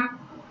convince them.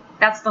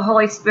 That's the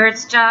Holy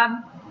Spirit's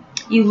job.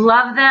 You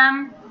love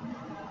them.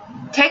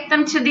 Take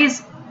them to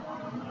these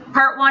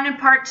part 1 and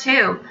part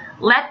 2.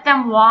 Let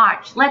them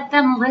watch. Let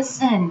them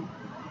listen.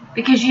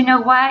 Because you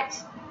know what?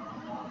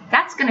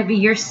 That's going to be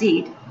your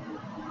seed.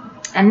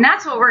 And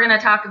that's what we're going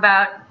to talk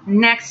about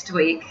next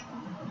week.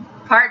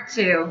 Part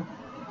 2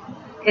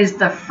 is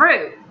the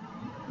fruit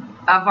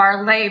of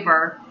our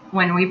labor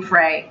when we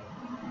pray.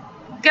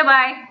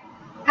 Goodbye.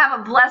 Have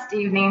a blessed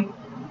evening.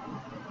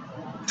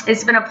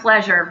 It's been a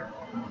pleasure.